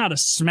 not a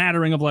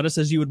smattering of lettuce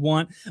as you would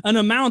want, an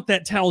amount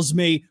that tells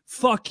me,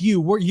 fuck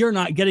you, you're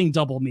not getting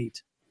double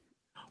meat.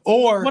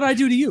 Or what I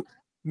do to you.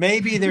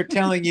 Maybe they're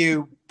telling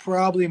you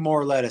probably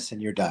more lettuce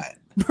in your diet.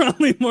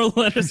 Probably more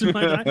lettuce in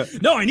my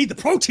diet. No, I need the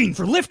protein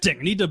for lifting.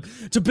 I need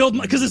to build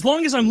my, because as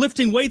long as I'm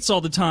lifting weights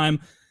all the time,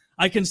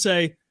 I can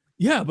say,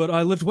 yeah, but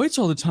I lift weights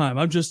all the time.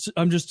 I'm just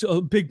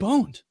big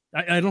boned.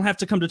 I don't have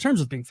to come to terms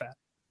with being fat.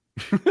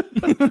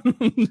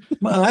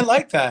 Well, I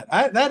like that.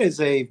 That is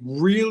a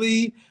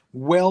really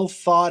well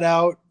thought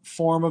out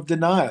form of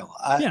denial.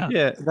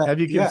 Have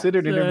you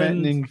considered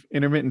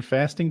intermittent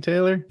fasting,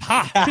 Taylor?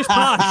 Pish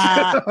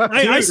posh.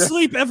 I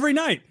sleep every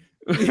night.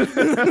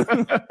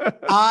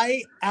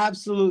 I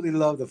absolutely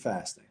love the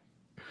fasting.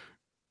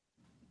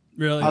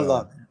 Really? I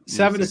love it.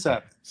 7 to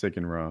 7. Sick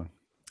and wrong.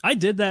 I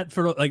did that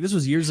for like, this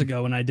was years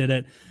ago when I did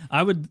it.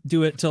 I would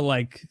do it till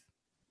like,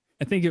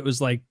 I think it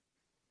was like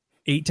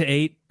 8 to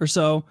 8 or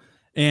so.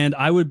 And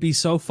I would be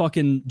so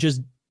fucking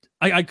just,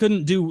 I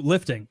couldn't do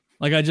lifting.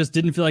 Like I just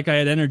didn't feel like I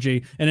had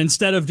energy. And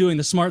instead of doing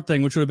the smart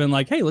thing, which would have been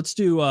like, hey, let's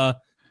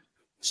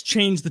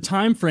change the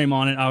time frame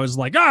on it. I was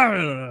like,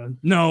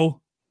 no,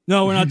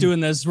 we're not doing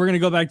this. We're going to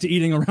go back to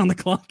eating around the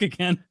clock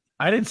again.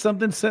 I did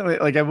something similar.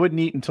 Like I wouldn't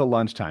eat until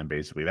lunchtime,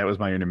 basically. That was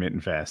my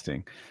intermittent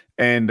fasting.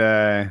 And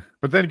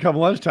but then come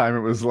lunchtime, it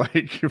was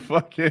like, you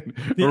fucking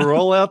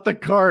roll out the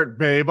cart,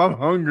 babe. I'm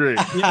hungry.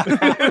 I'm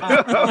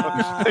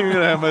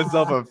gonna have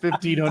myself a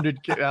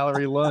 1,500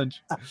 calorie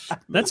lunch.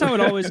 That's how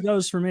it always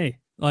goes for me.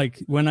 Like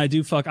when I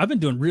do I've been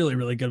doing really,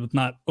 really good with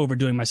not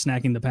overdoing my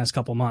snacking the past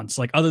couple months.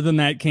 Like other than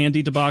that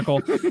candy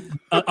debacle,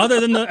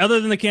 other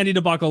than the candy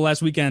debacle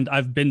last weekend,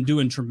 I've been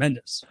doing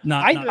tremendous.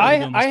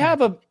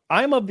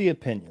 I'm of the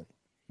opinion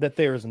that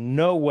there's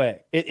no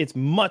way it's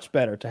much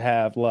better to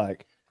have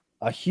like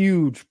a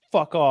huge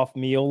fuck off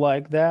meal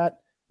like that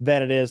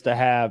than it is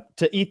to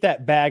eat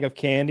that bag of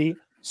candy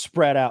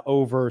spread out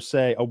over,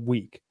 say, a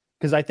week.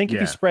 Because I think if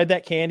you spread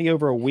that candy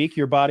over a week,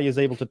 your body is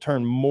able to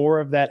turn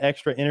more of that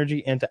extra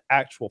energy into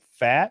actual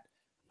fat.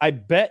 I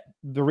bet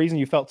the reason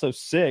you felt so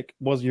sick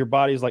was your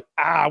body's like,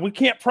 we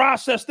can't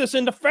process this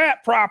into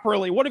fat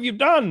properly. What have you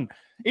done?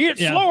 Eat it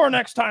slower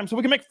next time so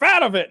we can make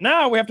fat of it.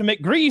 Now we have to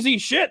make greasy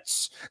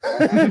shits.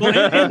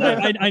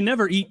 I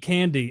never eat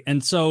candy.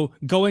 And so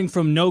going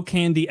from no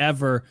candy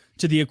ever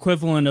to the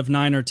equivalent of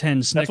 9 or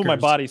 10 Snickers. That's what my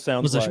body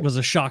sounds like. Was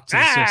a shock to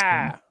the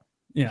system.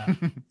 Yeah.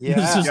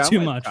 This is too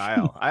much.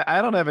 Kyle.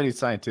 I don't have any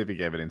scientific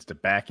evidence to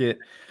back it,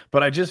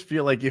 but I just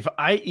feel like if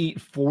I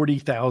eat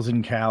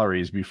 40,000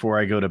 calories before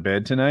I go to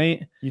bed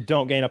tonight, you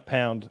don't gain a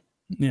pound.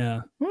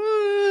 Yeah.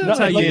 That's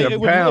how you gain a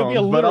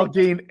pound, but I'll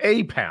gain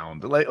a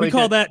pound. We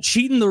call that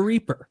cheating the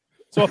Reaper.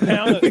 So a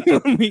pound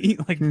we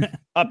eat like that.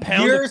 A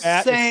pound You're of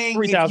fat saying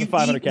is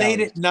 3,500 calories.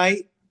 late at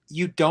night,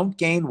 you don't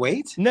gain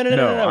weight? No.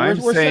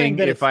 We're saying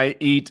that if I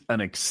eat an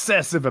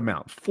excessive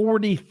amount,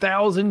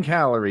 40,000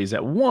 calories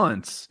at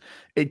once,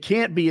 it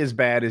can't be as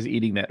bad as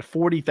eating that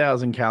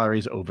 40,000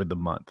 calories over the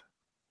month.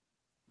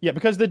 Yeah,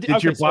 because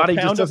your body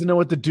just doesn't know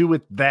what to do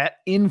with that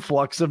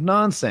influx of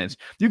nonsense.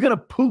 You're going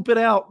to poop it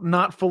out,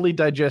 not fully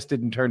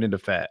digested and turned into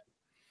fat.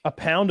 A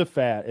pound of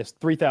fat is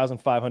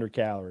 3,500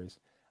 calories.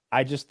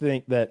 I just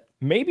think that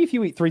maybe if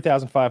you eat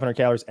 3,500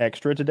 calories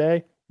extra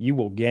today, you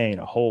will gain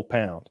a whole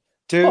pound.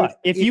 Dude, but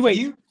if you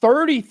ate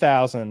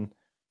 30,000, you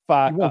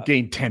won't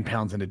gain 10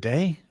 pounds in a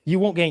day. You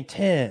won't gain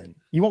 10.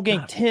 You won't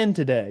gain 10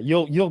 today.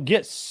 You'll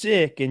get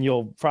sick and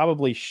you'll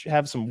probably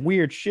have some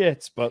weird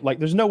shits, but like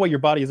there's no way your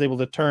body is able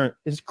to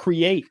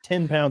create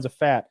 10 pounds of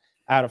fat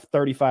out of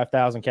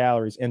 35,000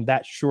 calories in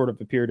that short of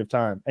a period of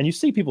time. And you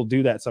see people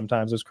do that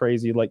sometimes. It's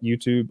crazy, like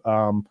YouTube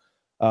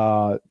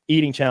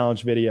eating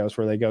challenge videos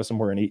where they go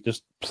somewhere and eat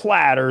just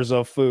platters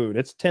of food.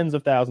 It's tens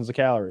of thousands of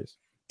calories.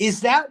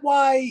 Is that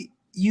why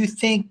you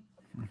think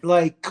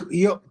like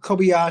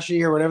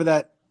Kobayashi or whatever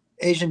that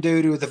Asian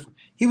dude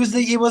he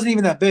wasn't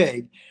even that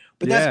big,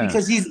 but that's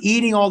because he's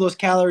eating all those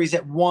calories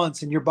at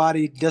once and your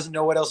body doesn't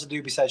know what else to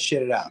do besides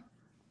shit it out.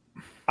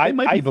 I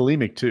might be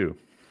bulimic too.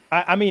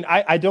 I mean,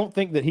 I don't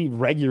think that he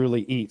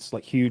regularly eats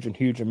like huge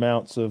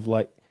amounts of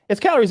like, it's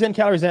calories in,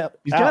 calories out.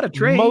 He's got a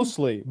train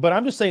mostly, but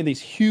I'm just saying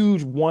these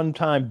huge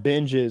one-time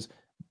binges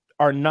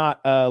are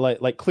not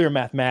like clear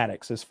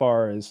mathematics as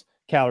far as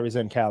calories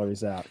in,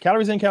 calories out.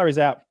 Calories in, calories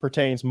out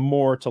pertains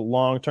more to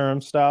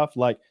long-term stuff.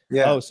 Like,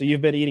 so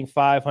you've been eating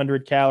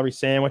 500 calorie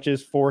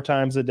sandwiches 4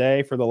 times a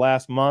day for the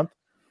last month.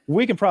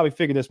 We can probably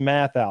figure this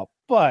math out.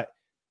 But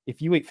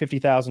if you eat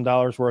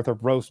 $50,000 worth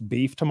of roast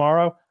beef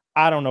tomorrow,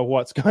 I don't know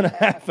what's going to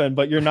happen,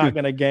 but you're not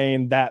going to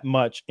gain that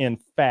much in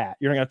fat.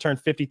 You're going to turn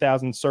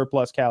 50,000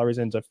 surplus calories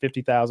into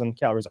 50,000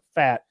 calories of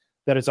fat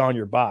that is on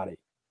your body.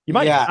 You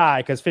might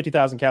die because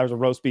 50,000 calories of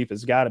roast beef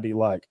has got to be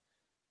like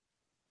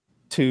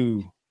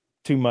too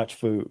much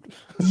food.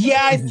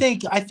 Yeah, I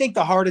think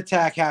the heart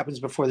attack happens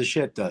before the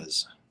shit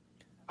does.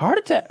 Heart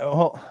attack?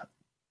 Well,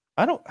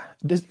 I don't.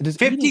 Does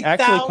eating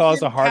actually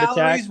cause a heart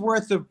attack?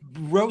 Worth of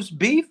roast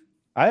beef?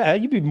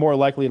 You'd be more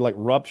likely to like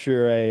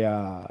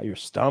rupture your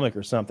stomach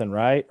or something,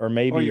 right? Or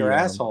maybe your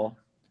asshole.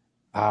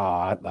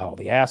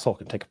 The asshole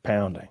can take a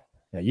pounding.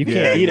 Yeah, you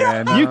can't eat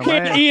it. You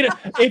can't eat it.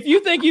 If you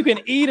think you can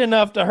eat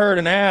enough to hurt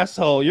an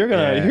asshole, you're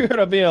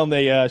gonna be on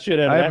the shit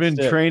end. I've been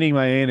training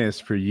my anus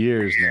for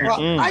years now.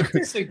 Well, I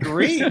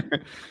disagree.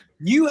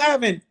 You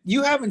haven't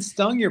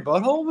stung your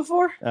butthole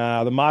before?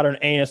 The modern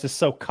anus is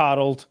so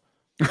coddled.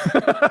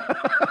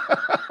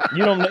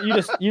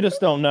 You just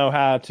don't know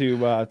how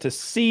to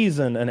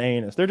season an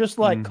anus. They're just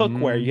like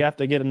cookware. You have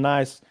to get a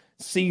nice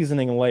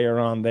seasoning layer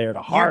on there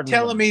to harden. You're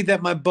telling me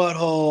that my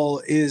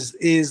butthole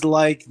is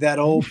like that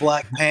old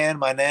black pan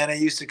my nana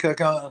used to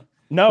cook on?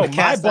 No,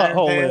 my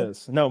butthole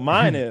is. No,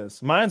 mine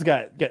is. Mine's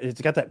got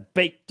that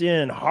baked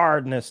in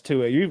hardness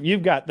to it.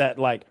 You've got that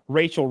like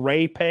Rachel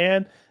Ray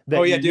pan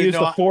that you used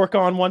a fork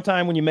on one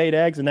time when you made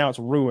eggs, and now it's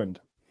ruined.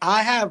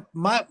 I have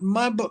my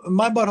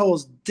butthole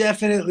is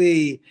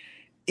definitely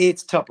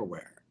it's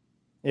Tupperware.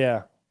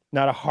 Yeah,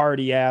 not a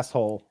hardy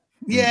asshole.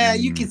 Yeah,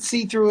 you can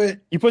see through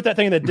it. You put that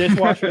thing in the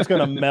dishwasher, it's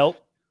gonna melt.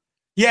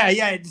 Yeah,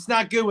 it's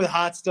not good with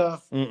hot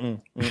stuff.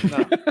 No.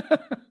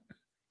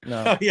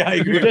 Oh, yeah, I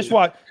agree.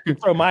 You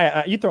throw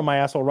my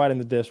asshole right in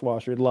the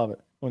dishwasher. You'd love it.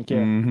 Wouldn't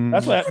care.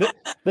 That's what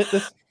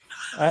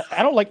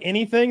I don't like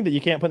anything that you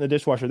can't put in the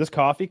dishwasher. This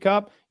coffee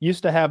cup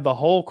used to have the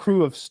whole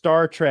crew of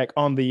Star Trek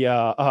on the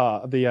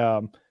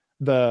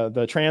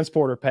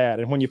transporter pad,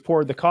 and when you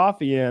poured the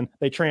coffee in,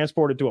 they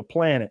transported to a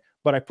planet.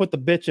 But I put the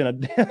bitch in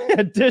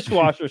a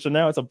dishwasher, so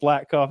now it's a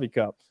black coffee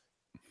cup.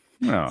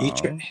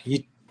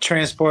 You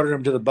transported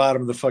them to the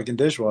bottom of the fucking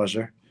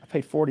dishwasher. I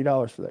paid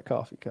 $40 for that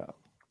coffee cup.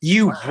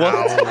 You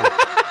what?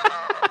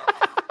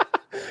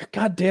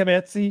 God damn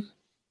Etsy.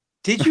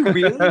 Did you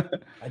really?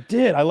 I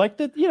did. I liked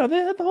it. They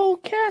had the whole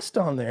cast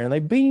on there, and they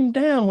beamed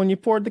down when you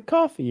poured the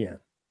coffee in.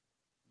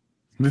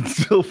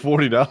 It's still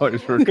 $40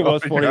 for a it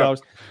was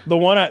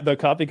 $40. The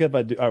coffee cup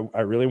I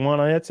really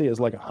want on Etsy is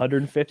like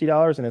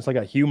 $150, and it's like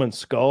a human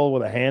skull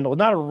with a handle.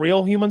 Not a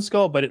real human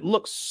skull, but it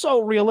looks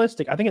so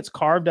realistic. I think it's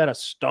carved out of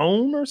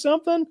stone or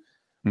something,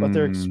 but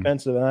they're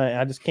expensive, and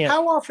I just can't.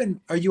 How often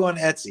are you on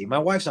Etsy? My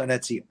wife's on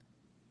Etsy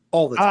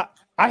all the time.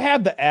 I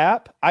have the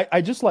app.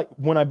 I just like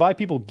when I buy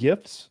people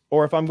gifts,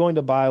 or if I'm going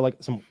to buy like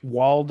some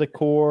wall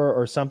decor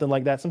or something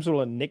like that, some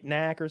sort of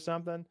knickknack or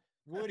something.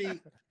 Woody,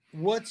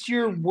 what's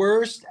your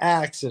worst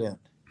accident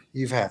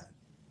you've had?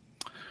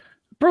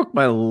 Broke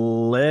my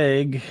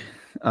leg.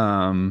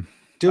 Doing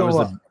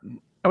what?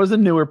 I was a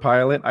newer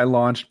pilot. I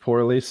launched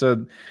poorly.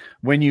 So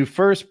when you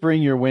first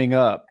bring your wing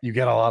up, you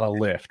get a lot of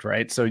lift,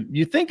 right? So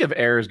you think of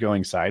air as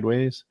going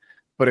sideways,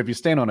 but if you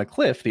stand on a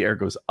cliff, the air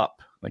goes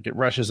up. Like it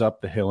rushes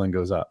up the hill and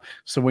goes up.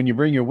 So when you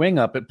bring your wing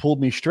up, it pulled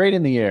me straight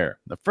in the air.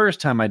 The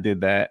first time I did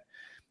that,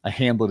 I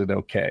handled it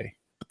okay.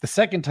 But the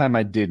second time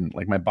I didn't.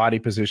 Like my body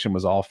position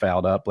was all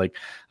fouled up. Like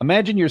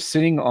imagine you're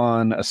sitting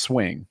on a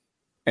swing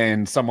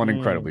and someone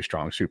incredibly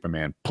strong,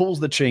 Superman, pulls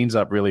the chains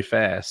up really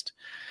fast.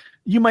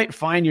 You might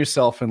find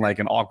yourself in like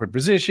an awkward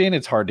position.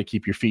 It's hard to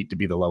keep your feet to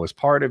be the lowest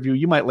part of you.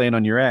 You might land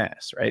on your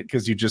ass, right?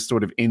 Because you're just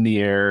sort of in the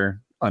air,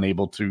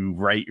 unable to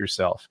right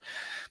yourself.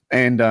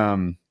 And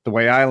the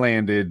way I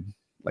landed,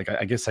 like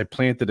I guess I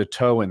planted a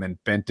toe and then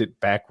bent it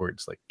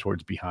backwards, like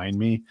towards behind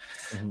me.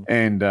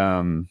 And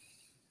so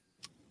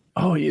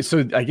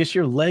I guess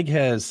your leg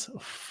has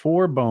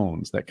 4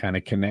 bones that kind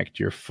of connect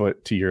your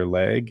foot to your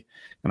leg,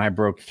 and I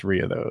broke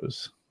 3 of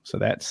those. So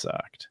that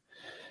sucked.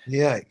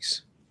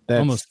 Yikes.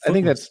 I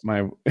think that's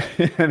my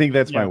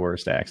my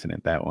worst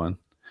accident, that one.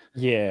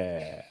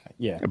 Yeah.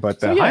 But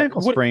the high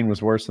ankle sprain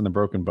was worse than the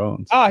broken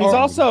bones.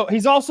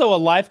 He's also a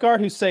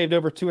lifeguard who saved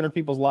over 200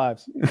 people's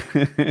lives.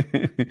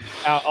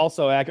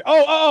 Also accurate.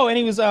 And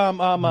he was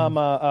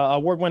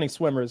award-winning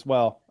swimmer as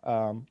well.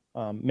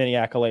 Many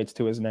accolades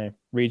to his name,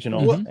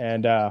 regional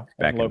and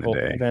local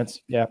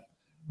events. Yeah.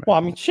 Well,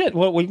 I mean, shit.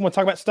 What we want to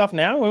talk about stuff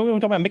now? We want to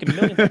talk about making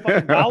millions of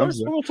fucking dollars.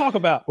 What we'll talk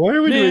about? Why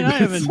are we doing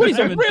this? I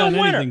haven't done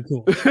anything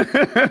cool.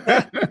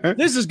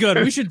 This is good.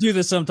 We should do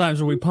this sometimes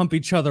where we pump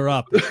each other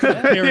up,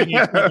 tearing each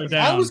other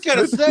down. I was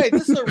gonna say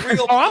this is a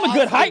real. I'm a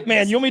good hype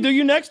man. You want me to do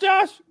you next,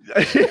 Josh?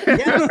 You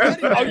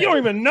don't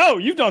even know.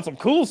 You've done some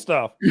cool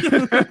stuff.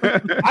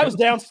 I was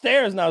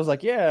downstairs and I was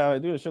like, "Yeah, I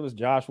do a show with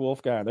Josh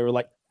Wolf guy." They were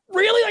like,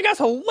 "Really? That guy's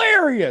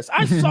hilarious.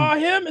 I saw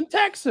him in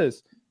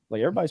Texas." Like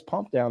everybody's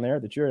pumped down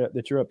there that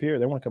you're up here.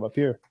 They want to come up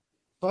here.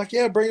 Fuck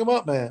yeah, bring them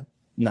up, man.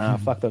 Nah,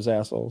 fuck those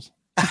assholes.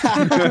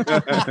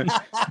 I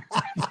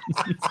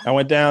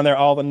went down there.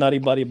 All the Nutty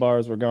Buddy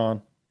bars were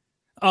gone.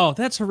 Oh,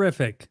 that's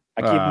horrific.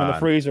 I keep them in the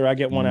freezer. I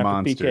get one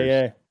after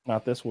PKA.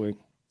 Not this week.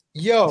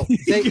 Yo,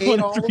 they ate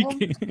all of them?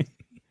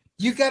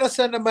 You got to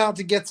send them out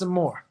to get some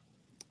more.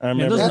 I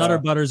remember those Nutter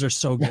Butters are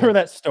so good. Remember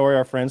that story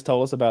our friends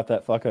told us about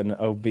that fucking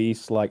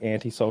obese, like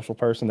antisocial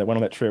person that went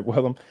on that trip with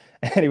him,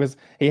 and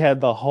he had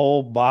the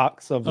whole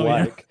box of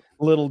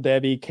Little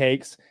Debbie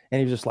cakes, and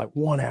he was just like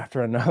one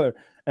after another,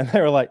 and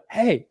they were like,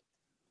 "Hey,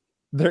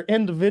 they're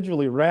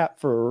individually wrapped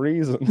for a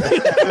reason."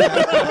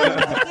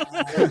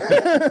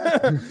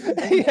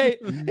 he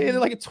ate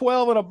like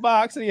 12 in a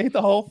box, and he ate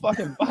the whole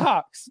fucking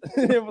box.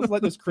 It was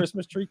like those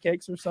Christmas tree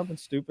cakes or something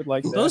stupid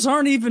like that. Those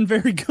aren't even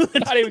very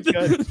good. Not even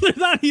good. They're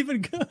not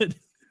even good.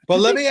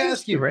 But let me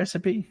ask The you,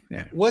 recipe.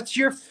 Yeah. what's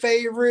your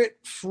favorite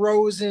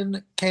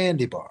frozen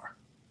candy bar?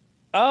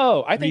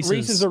 Oh, I think Reese's.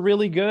 Reese's are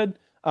really good.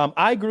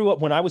 I grew up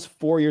when I was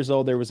 4 years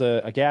old. There was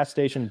a gas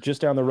station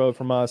just down the road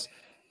from us,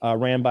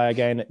 ran by a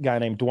guy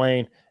named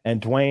Dwayne, and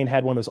Dwayne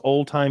had one of those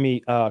old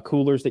timey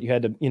coolers that you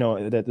had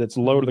to, that's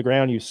low to the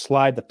ground. You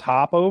slide the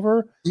top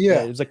over.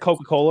 Yeah. It was a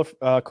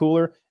Coca-Cola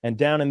cooler, and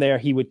down in there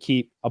he would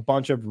keep a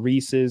bunch of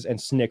Reese's and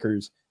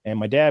Snickers. And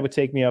my dad would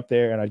take me up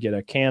there, and I'd get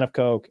a can of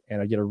Coke,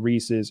 and I'd get a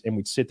Reese's, and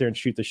we'd sit there and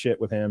shoot the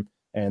shit with him.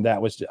 And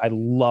that was I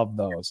love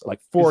those. Like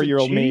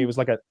 4-year-old me, it was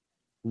like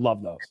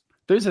love those.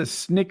 There's a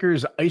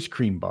Snickers ice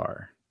cream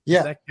bar. Yeah.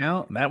 Does that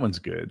count? That one's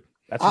good.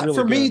 That's really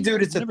For me, good.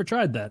 dude, I've never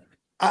tried that.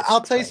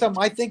 I'll tell you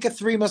something. I think a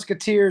Three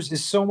Musketeers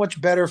is so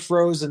much better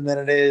frozen than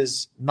it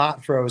is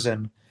not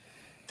frozen.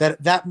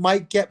 That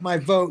might get my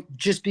vote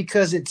just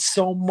because it's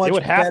so much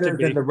better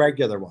than the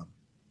regular one.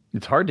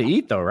 It's hard to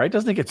eat though, right?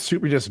 Doesn't it get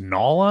super just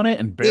gnaw on it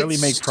and barely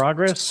make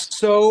progress?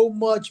 So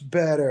much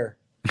better.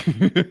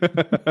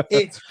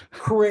 It's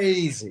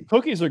crazy.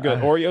 Cookies are good.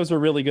 Oreos are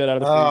really good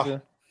out of the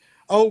freezer.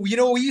 Oh,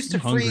 we used to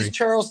freeze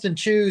Charleston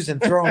Chews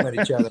and throw them at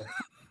each other.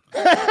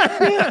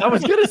 Yeah, I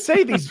was gonna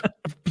say these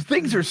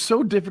things are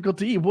so difficult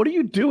to eat. What are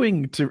you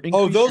doing to?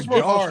 Those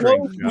were hard.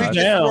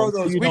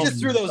 We just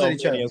threw those at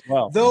each other as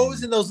well.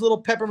 Those and those little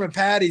peppermint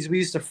patties, we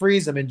used to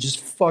freeze them and just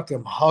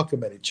fucking huck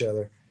them at each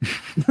other.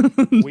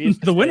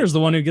 The winner's the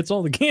one who gets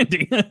all the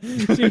candy.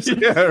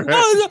 Yeah,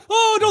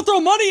 right. Don't throw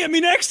money at me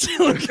next.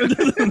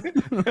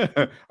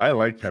 I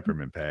like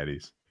peppermint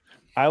patties.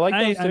 I like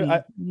those too.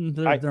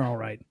 They're all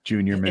right.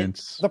 Junior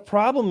mints. The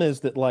problem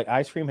is that like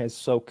ice cream is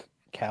so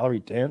calorie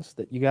dense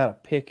that you gotta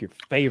pick your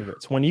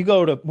favorites. When you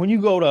go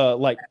to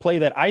like play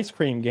that ice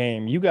cream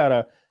game, you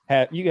gotta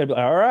be like,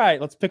 all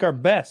right, let's pick our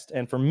best.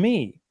 And for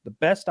me, the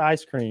best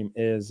ice cream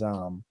is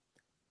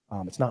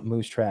it's not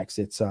Moose Tracks,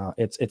 it's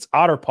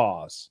Otter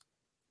Paws.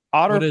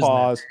 Otter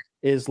Paws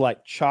is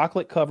like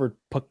chocolate covered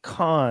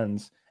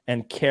pecans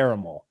and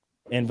caramel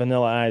and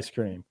vanilla ice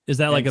cream. Is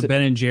that like a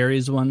Ben and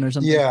Jerry's one or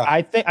something? Yeah,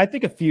 I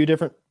think a few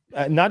different,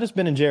 not just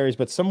Ben and Jerry's,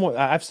 but somewhere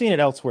I've seen it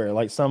elsewhere,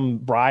 like some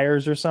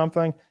Breyers or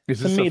something.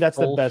 To me, that's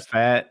the best.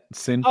 Fat,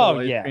 sinful. Oh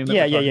yeah.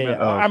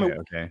 Oh, I mean,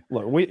 okay.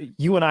 Look,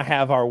 you and I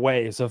have our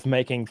ways of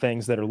making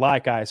things that are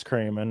like ice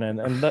cream, and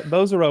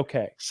those are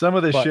okay. Some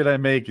of the shit I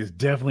make is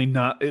definitely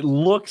not. It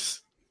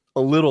looks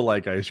a little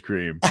like ice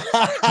cream.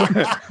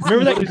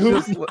 Remember that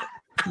goof?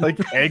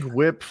 Like egg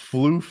whip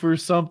floof or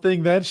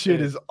something. That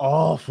shit is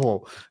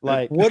awful.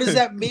 Like, what does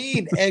that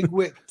mean? Egg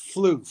whip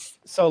floof.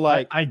 So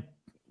like,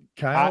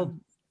 Kyle,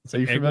 are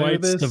you egg familiar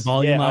with whites this? to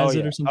volumize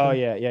it or something? Oh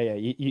yeah.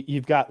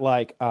 You've got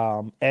like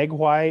egg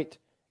white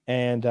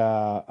and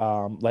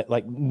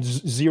like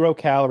 0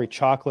 calorie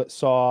chocolate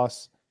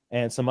sauce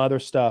and some other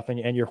stuff,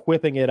 and you're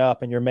whipping it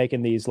up and you're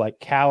making these like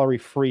calorie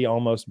free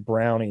almost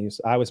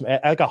brownies. I was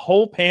like a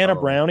whole pan of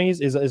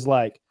brownies is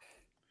like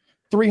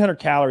 300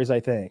 calories, I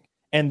think.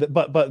 And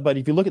but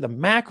if you look at the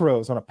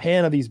macros on a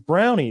pan of these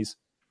brownies,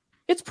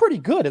 it's pretty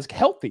good. It's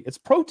healthy. It's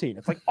protein.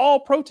 It's like all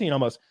protein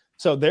almost.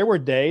 So there were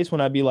days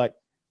when I'd be like,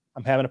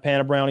 I'm having a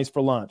pan of brownies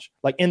for lunch,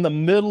 like in the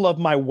middle of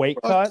my weight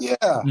cut.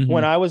 Yeah.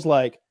 When I was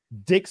like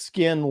dick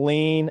skin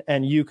lean,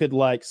 and you could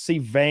like see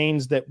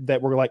veins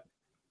that were like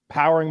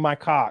powering my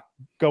cock,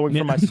 going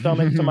from my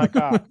stomach to my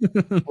cock.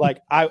 Like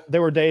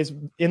there were days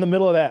in the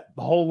middle of that,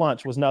 the whole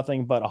lunch was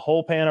nothing but a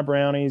whole pan of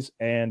brownies.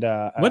 And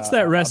what's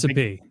that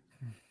recipe?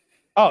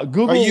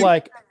 Google. I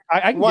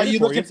can get it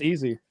for you. It's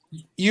easy.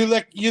 You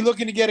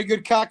looking to get a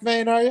good cock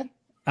vein, are you?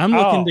 I'm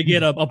looking to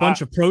get a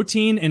bunch of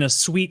protein in a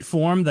sweet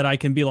form that I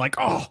can be like,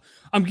 oh,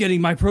 I'm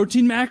getting my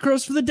protein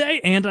macros for the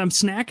day and I'm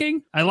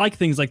snacking. I like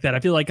things like that. I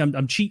feel like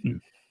I'm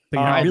cheating, but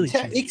you're not really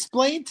cheating.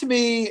 Explain to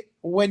me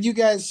when you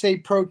guys say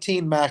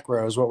protein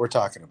macros, what we're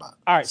talking about.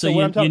 All right. So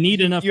you need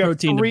enough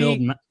protein to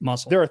build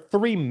muscle. There are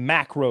 3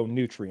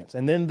 macronutrients,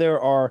 and then there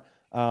are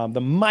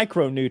the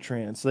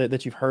micronutrients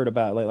that you've heard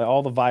about, like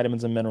all the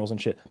vitamins and minerals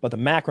and shit. But the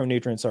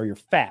macronutrients are your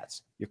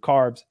fats, your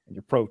carbs, and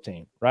your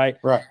protein, right?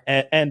 Right.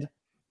 And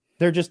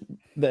they're just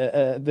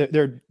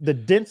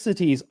the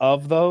densities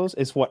of those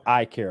is what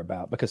I care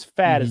about, because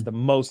fat is the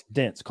most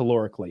dense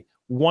calorically.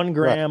 1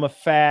 gram of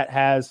fat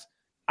has,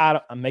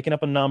 I'm making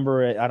up a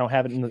number. I don't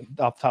have it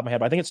off the top of my head,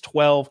 but I think it's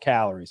 12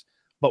 calories.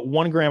 But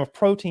 1 gram of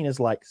protein is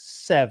like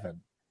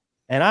 7.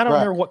 And I don't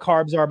remember what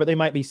carbs are, but they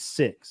might be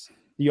 6.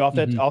 You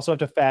also have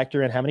to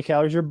factor in how many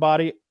calories your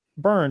body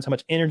burns, how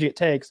much energy it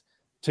takes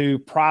to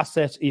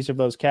process each of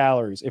those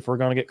calories. If we're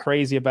going to get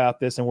crazy about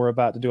this and we're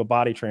about to do a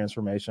body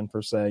transformation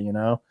per se, you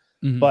know.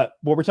 But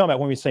what we're talking about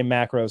when we say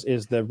macros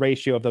is the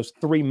ratio of those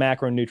 3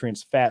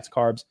 macronutrients: fats,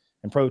 carbs,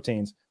 and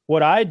proteins.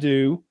 What I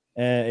do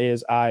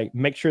is I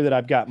make sure that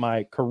I've got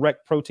my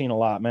correct protein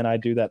allotment. I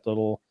do that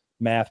little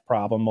math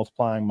problem,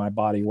 multiplying my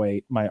body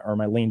weight, my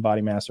lean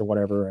body mass or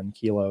whatever in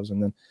kilos,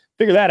 and then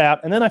figure that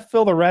out. And then I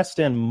fill the rest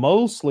in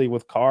mostly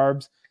with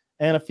carbs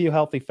and a few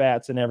healthy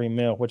fats in every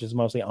meal, which is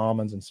mostly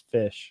almonds and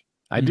fish.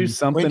 I do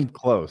something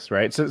close,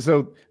 right?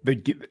 So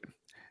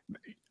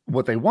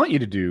what they want you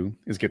to do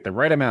is get the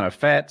right amount of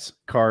fats,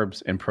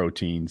 carbs, and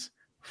proteins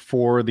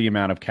for the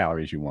amount of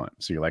calories you want.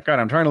 So you're like, all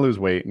right, I'm trying to lose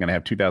weight. I'm going to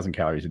have 2,000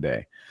 calories a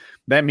day.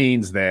 That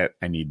means that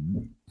I need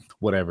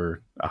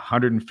whatever,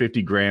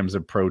 150 grams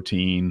of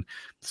protein,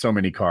 so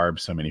many carbs,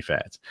 so many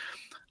fats.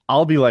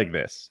 I'll be like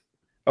this.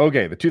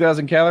 Okay, the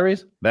 2,000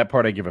 calories, that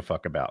part I give a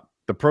fuck about.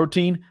 The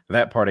protein,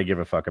 that part I give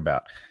a fuck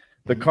about.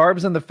 The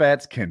carbs and the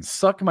fats can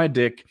suck my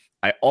dick.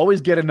 I always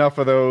get enough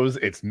of those.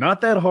 It's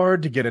not that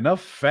hard to get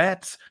enough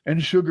fats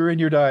and sugar in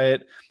your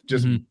diet.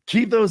 Just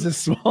keep those as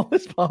small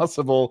as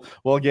possible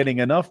while getting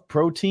enough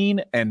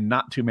protein and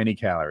not too many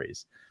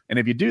calories. And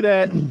if you do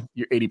that,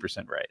 you're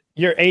 80% right.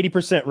 You're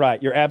 80%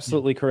 right. You're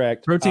absolutely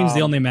correct. Protein's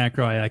the only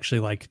macro I actually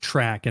like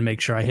track and make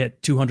sure I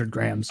hit 200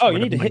 grams. Oh, you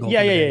need to hit.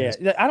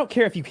 Yeah. I don't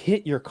care if you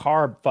hit your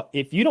carb.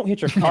 If you don't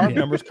hit your carb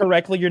numbers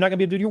correctly, you're not going to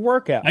be able to do your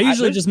workout. I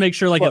usually just make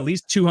sure like at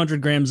least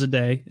 200 grams a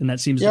day. And that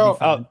seems to be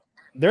fine.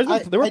 There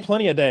were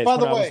plenty of days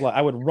when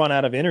I would run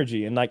out of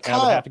energy and like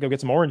Kyle, I would have to go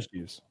get some orange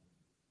juice.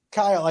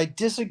 Kyle, I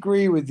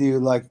disagree with you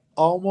like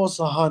almost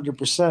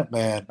 100%,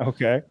 man.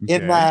 Okay.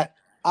 In that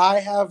I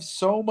have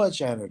so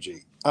much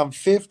energy. I'm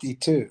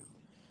 52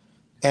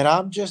 and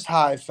I'm just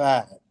high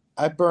fat.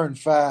 I burn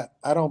fat.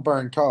 I don't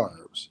burn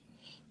carbs.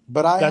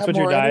 But that's what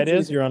your diet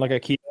is? You're on like a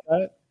keto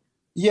diet?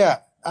 Yeah.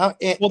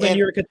 Then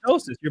you're a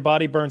ketosis. Your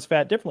body burns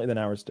fat differently than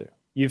ours do.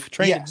 You've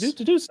trained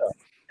to do so.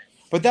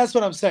 But that's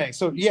what I'm saying.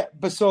 So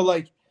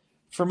like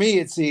for me,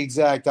 it's the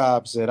exact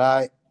opposite.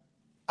 I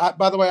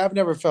by the way, I've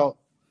never felt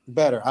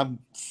better. I'm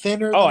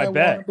thinner. Oh, I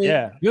bet.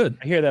 Yeah, good.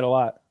 I hear that a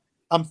lot.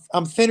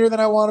 I'm thinner than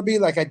I want to be.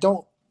 Like I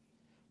don't.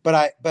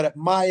 But at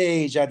my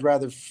age, I'd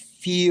rather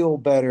feel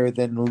better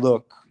than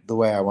look the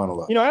way I want to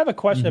look. You know, I have a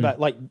question about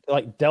like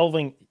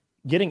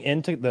getting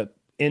into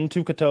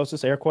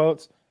ketosis, air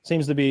quotes,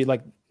 seems to be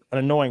like an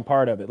annoying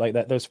part of it. Like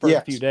that those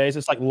first few days,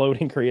 it's like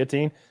loading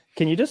creatine.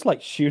 Can you just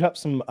like shoot up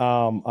some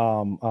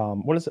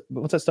what's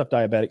that stuff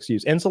diabetics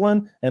use?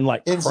 Insulin and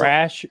like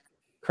crash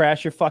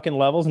your fucking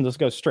levels and just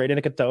go straight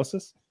into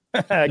ketosis?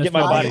 Get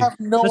my body. I have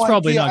no That's idea.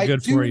 probably not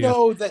good for you. I do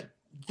know that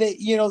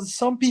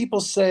some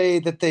people say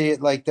that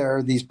there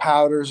are these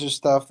powders or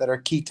stuff that are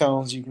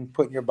ketones you can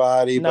put in your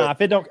body. Nah,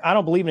 I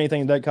don't believe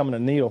anything that come in a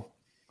needle.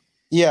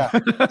 Yeah.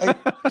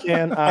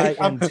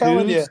 I'm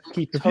telling you, if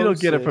you don't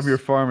get it from your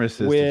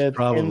pharmacist, it's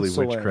probably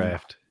insulin.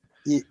 Witchcraft.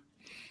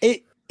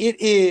 It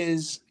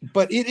is,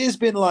 but it has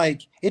been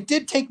like, it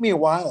did take me a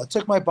while. It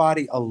took my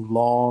body a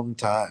long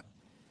time.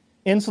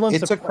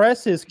 Insulin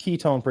suppresses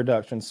ketone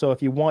production. So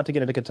if you want to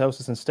get into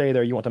ketosis and stay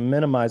there, you want to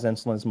minimize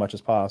insulin as much as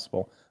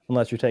possible.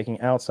 Unless you're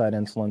taking outside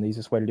insulin, the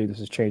easiest way to do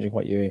this is changing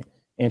what you eat.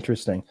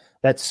 Interesting.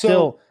 I'm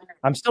still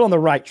on the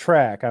right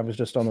track. I was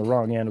just on the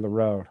wrong end of the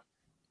road.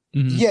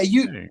 Mm-hmm. Yeah,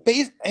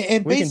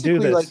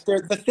 basically like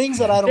the things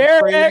that I don't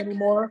Derek! crave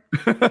anymore.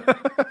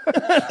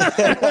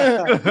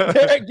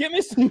 Derek, give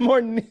me some more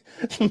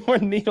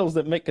needles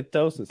that make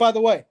ketosis. By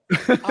the way,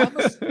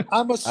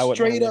 I'm a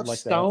straight up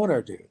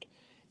stoner, dude.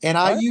 And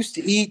I used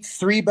to eat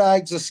 3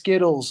 bags of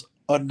Skittles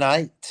a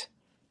night.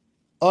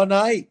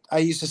 I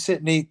used to sit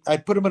and eat.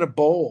 I'd put them in a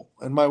bowl,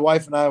 and my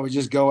wife and I would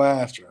just go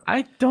after them.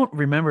 I don't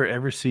remember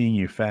ever seeing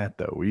you fat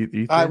though.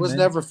 I was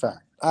never fat.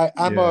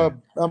 I'm a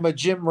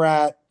gym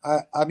rat.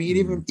 I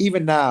mean,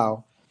 even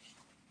now,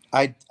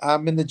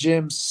 I'm in the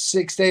gym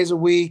 6 days a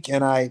week,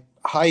 and I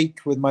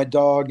hike with my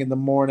dog in the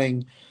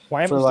morning.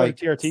 Why haven't you started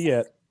TRT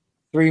yet?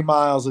 3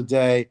 miles a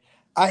day.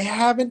 I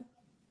haven't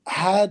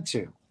had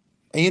to.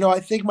 And, I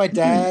think my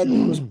dad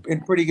was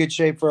in pretty good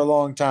shape for a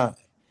long time.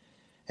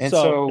 And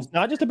so it's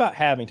not just about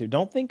having to.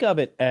 Don't think of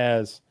it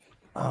as,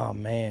 oh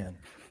man.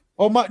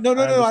 Oh my! No!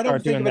 I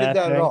don't think of it as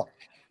that at all.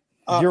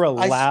 You're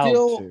allowed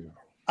to.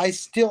 I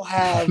still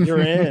have.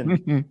 You're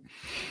in.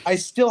 I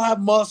still have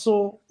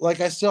muscle. Like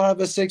I still have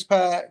a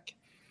 6-pack.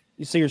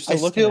 You see, you're still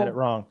looking at it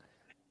wrong.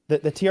 The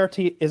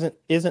TRT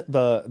isn't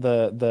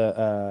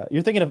the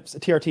you're thinking of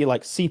TRT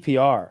like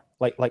CPR.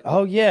 Like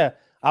oh yeah,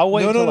 I'll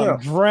wait until I'm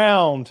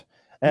drowned.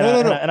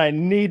 And I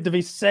need to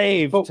be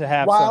saved to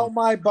have. While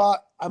my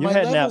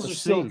levels are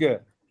still good.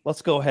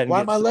 Let's go ahead.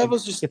 While my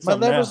levels are still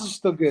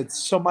good,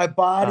 so my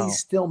body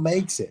still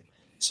makes it.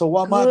 So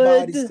while my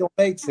body still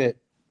makes it,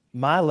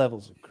 my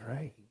levels are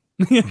great.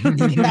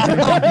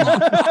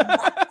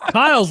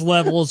 Kyle's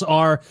levels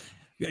are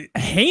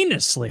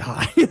heinously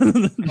high.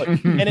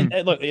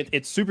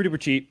 It's super duper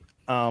cheap.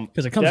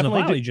 Because it comes in a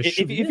bottle.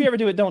 If you ever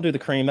do it, don't do the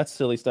cream. That's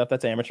silly stuff.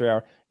 That's amateur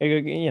hour.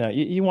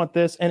 You want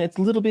this, and it's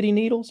little bitty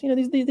needles.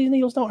 These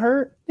needles don't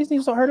hurt. These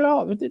needles don't hurt at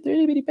all. They're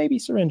itty bitty baby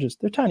syringes.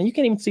 They're tiny. You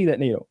can't even see that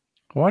needle.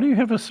 Why do you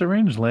have a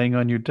syringe laying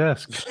on your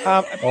desk?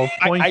 All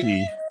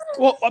pointy.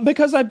 Well,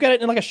 because I've got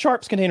it in like a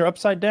sharps container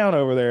upside down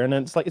over there, and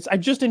it's I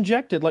just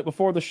injected like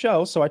before the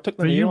show, so I took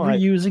the needle. Are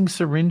you reusing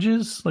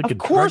syringes? Of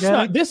course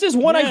not. This is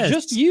one I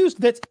just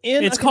used. That's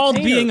in. It's called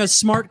being a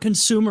smart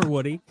consumer,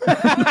 Woody.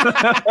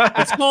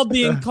 It's called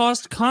being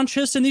cost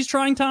conscious in these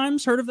trying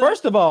times. Heard of that?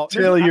 First of all,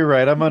 Taylor, you're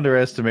right. I'm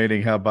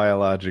underestimating how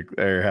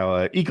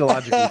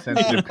ecologically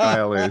sensitive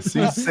Kyle is.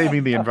 He's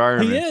saving the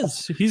environment. He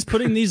is. He's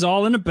putting these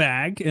all in a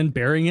bag and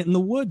burying it in the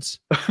woods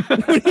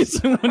when he's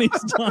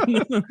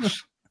done.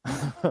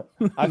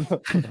 I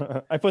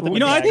put them. You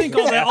know, I think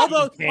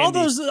all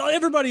those.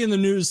 everybody in the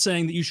news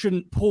saying that you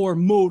shouldn't pour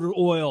motor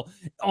oil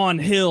on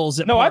hills.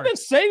 No, I've been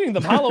saving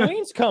them.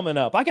 Halloween's coming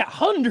up. I got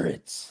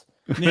hundreds.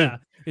 Yeah,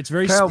 it's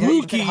very Kyle,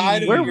 spooky.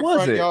 Where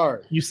was it?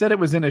 Yard. You said it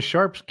was in a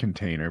Sharps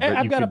container, but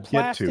I've you got a could get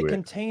plastic to it.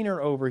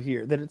 container over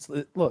here. That it's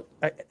look.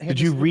 Did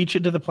you reach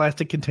into the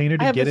plastic container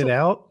to get it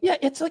out? Yeah,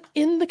 it's like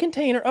in the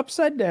container,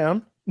 upside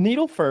down,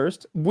 needle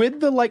first, with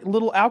the like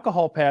little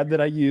alcohol pad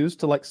that I use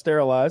to like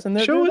sterilize. And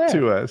Show it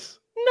to us.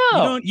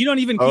 No, you don't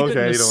even keep it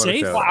in a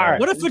safe. Right.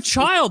 What if a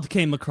child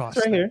came across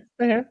right here?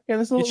 Yeah,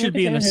 this little it should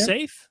be in a here.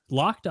 safe,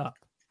 locked up.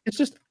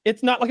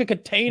 It's not like a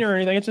container or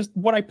anything. It's just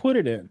what I put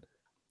it in.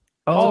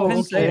 Oh,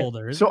 pencil okay.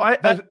 holder. So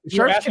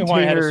Sharps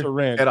container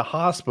at a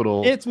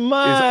hospital it's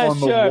my is on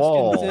the Sharps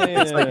wall.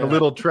 container. It's like a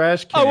little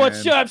trash can. Oh, what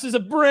Sharps is a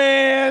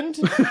brand?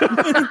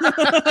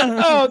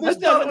 Oh, this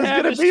doesn't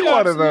have a be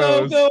one of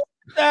those. logo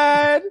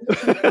inside.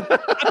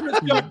 I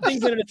put Sharp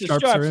things in it. It's a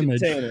Sharps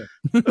container.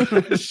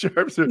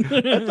 Sharps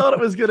I thought it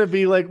was gonna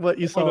be like what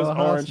you saw One of in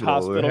those orange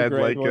hospital It had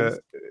grade like ones.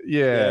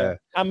 yeah.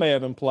 I may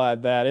have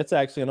implied that. It's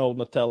actually an old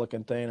Nutella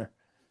container.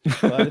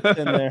 But it's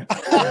in there.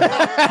 It's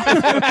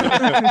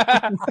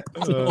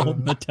an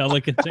old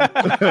Nutella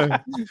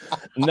container.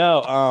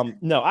 No,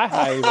 I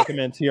highly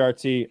recommend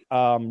TRT.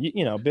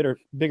 You know,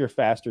 bigger,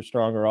 faster,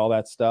 stronger, all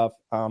that stuff.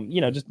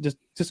 You know,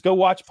 just go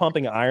watch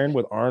Pumping Iron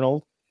with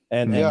Arnold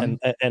and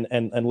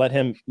let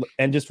him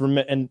and just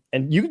and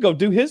you could go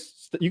do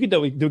you could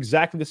do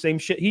exactly the same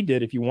shit he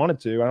did if you wanted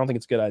to. I don't think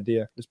it's a good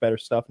idea. There's better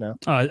stuff now.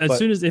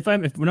 Soon as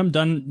when I'm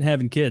done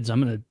having kids,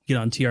 I'm gonna get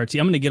on TRT.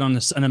 I'm gonna get on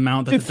an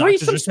amount that the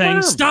doctors are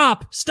saying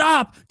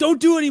stop, don't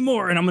do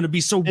anymore, and I'm gonna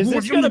be so mad.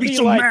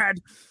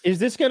 Is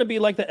this gonna be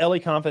like the Ellie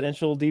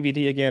Confidential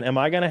DVD again? Am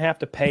I gonna have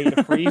to pay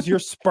to freeze your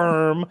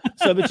sperm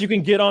so that you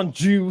can get on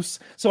juice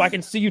so I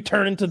can see you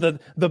turn into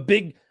the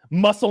big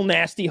muscle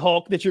nasty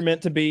Hulk that you're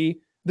meant to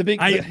be?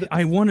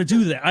 I want to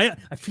do that.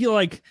 I feel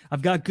like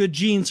I've got good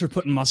genes for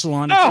putting muscle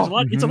on.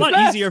 It's a lot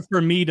easier for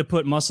me to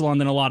put muscle on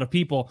than a lot of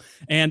people.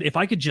 And if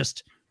I could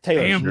just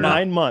Taylor,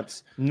 9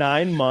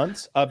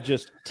 months of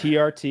just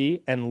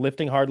TRT and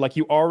lifting hard like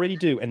you already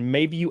do, and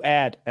maybe you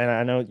add, and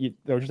I know they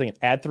were just thinking,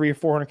 add 300 or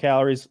 400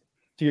 calories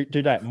to your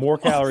diet, more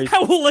calories.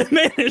 How will it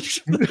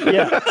manage?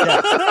 Yeah.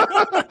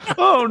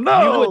 Oh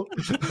no!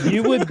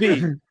 You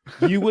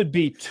would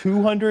be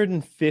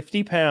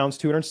 250 pounds,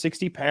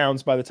 260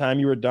 pounds by the time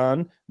you were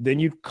done. Then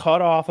you'd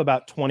cut off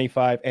about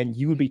 25, and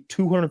you would be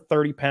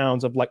 230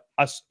 pounds of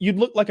you'd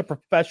look like a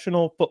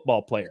professional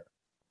football player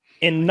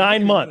in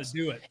 9 months.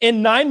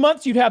 In 9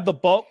 months, you'd have the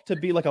bulk to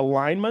be like a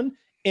lineman.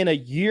 In a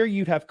year,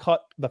 you'd have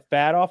cut the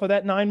fat off of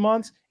that 9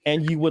 months,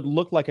 and you would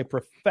look like a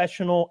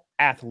professiontle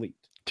athlete.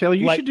 Taylor,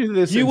 you should do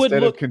this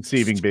instead of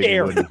conceiving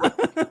baby.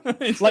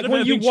 Like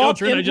when you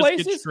walk in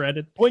places,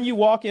 when you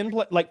walk in,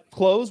 like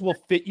clothes will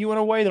fit you in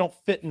a way they don't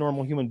fit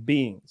normal human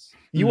beings.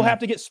 You will have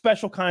to get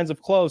special kinds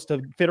of clothes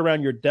to fit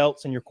around your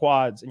delts and your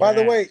quads. And By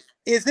the way,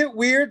 is it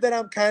weird that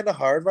I'm kind of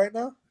hard right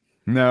now?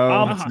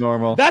 No, it's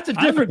normal. That's a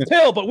different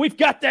pill, but we've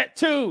got that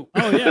too.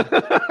 Oh yeah,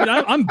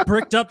 I'm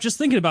bricked up just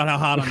thinking about how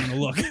hot I'm gonna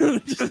look.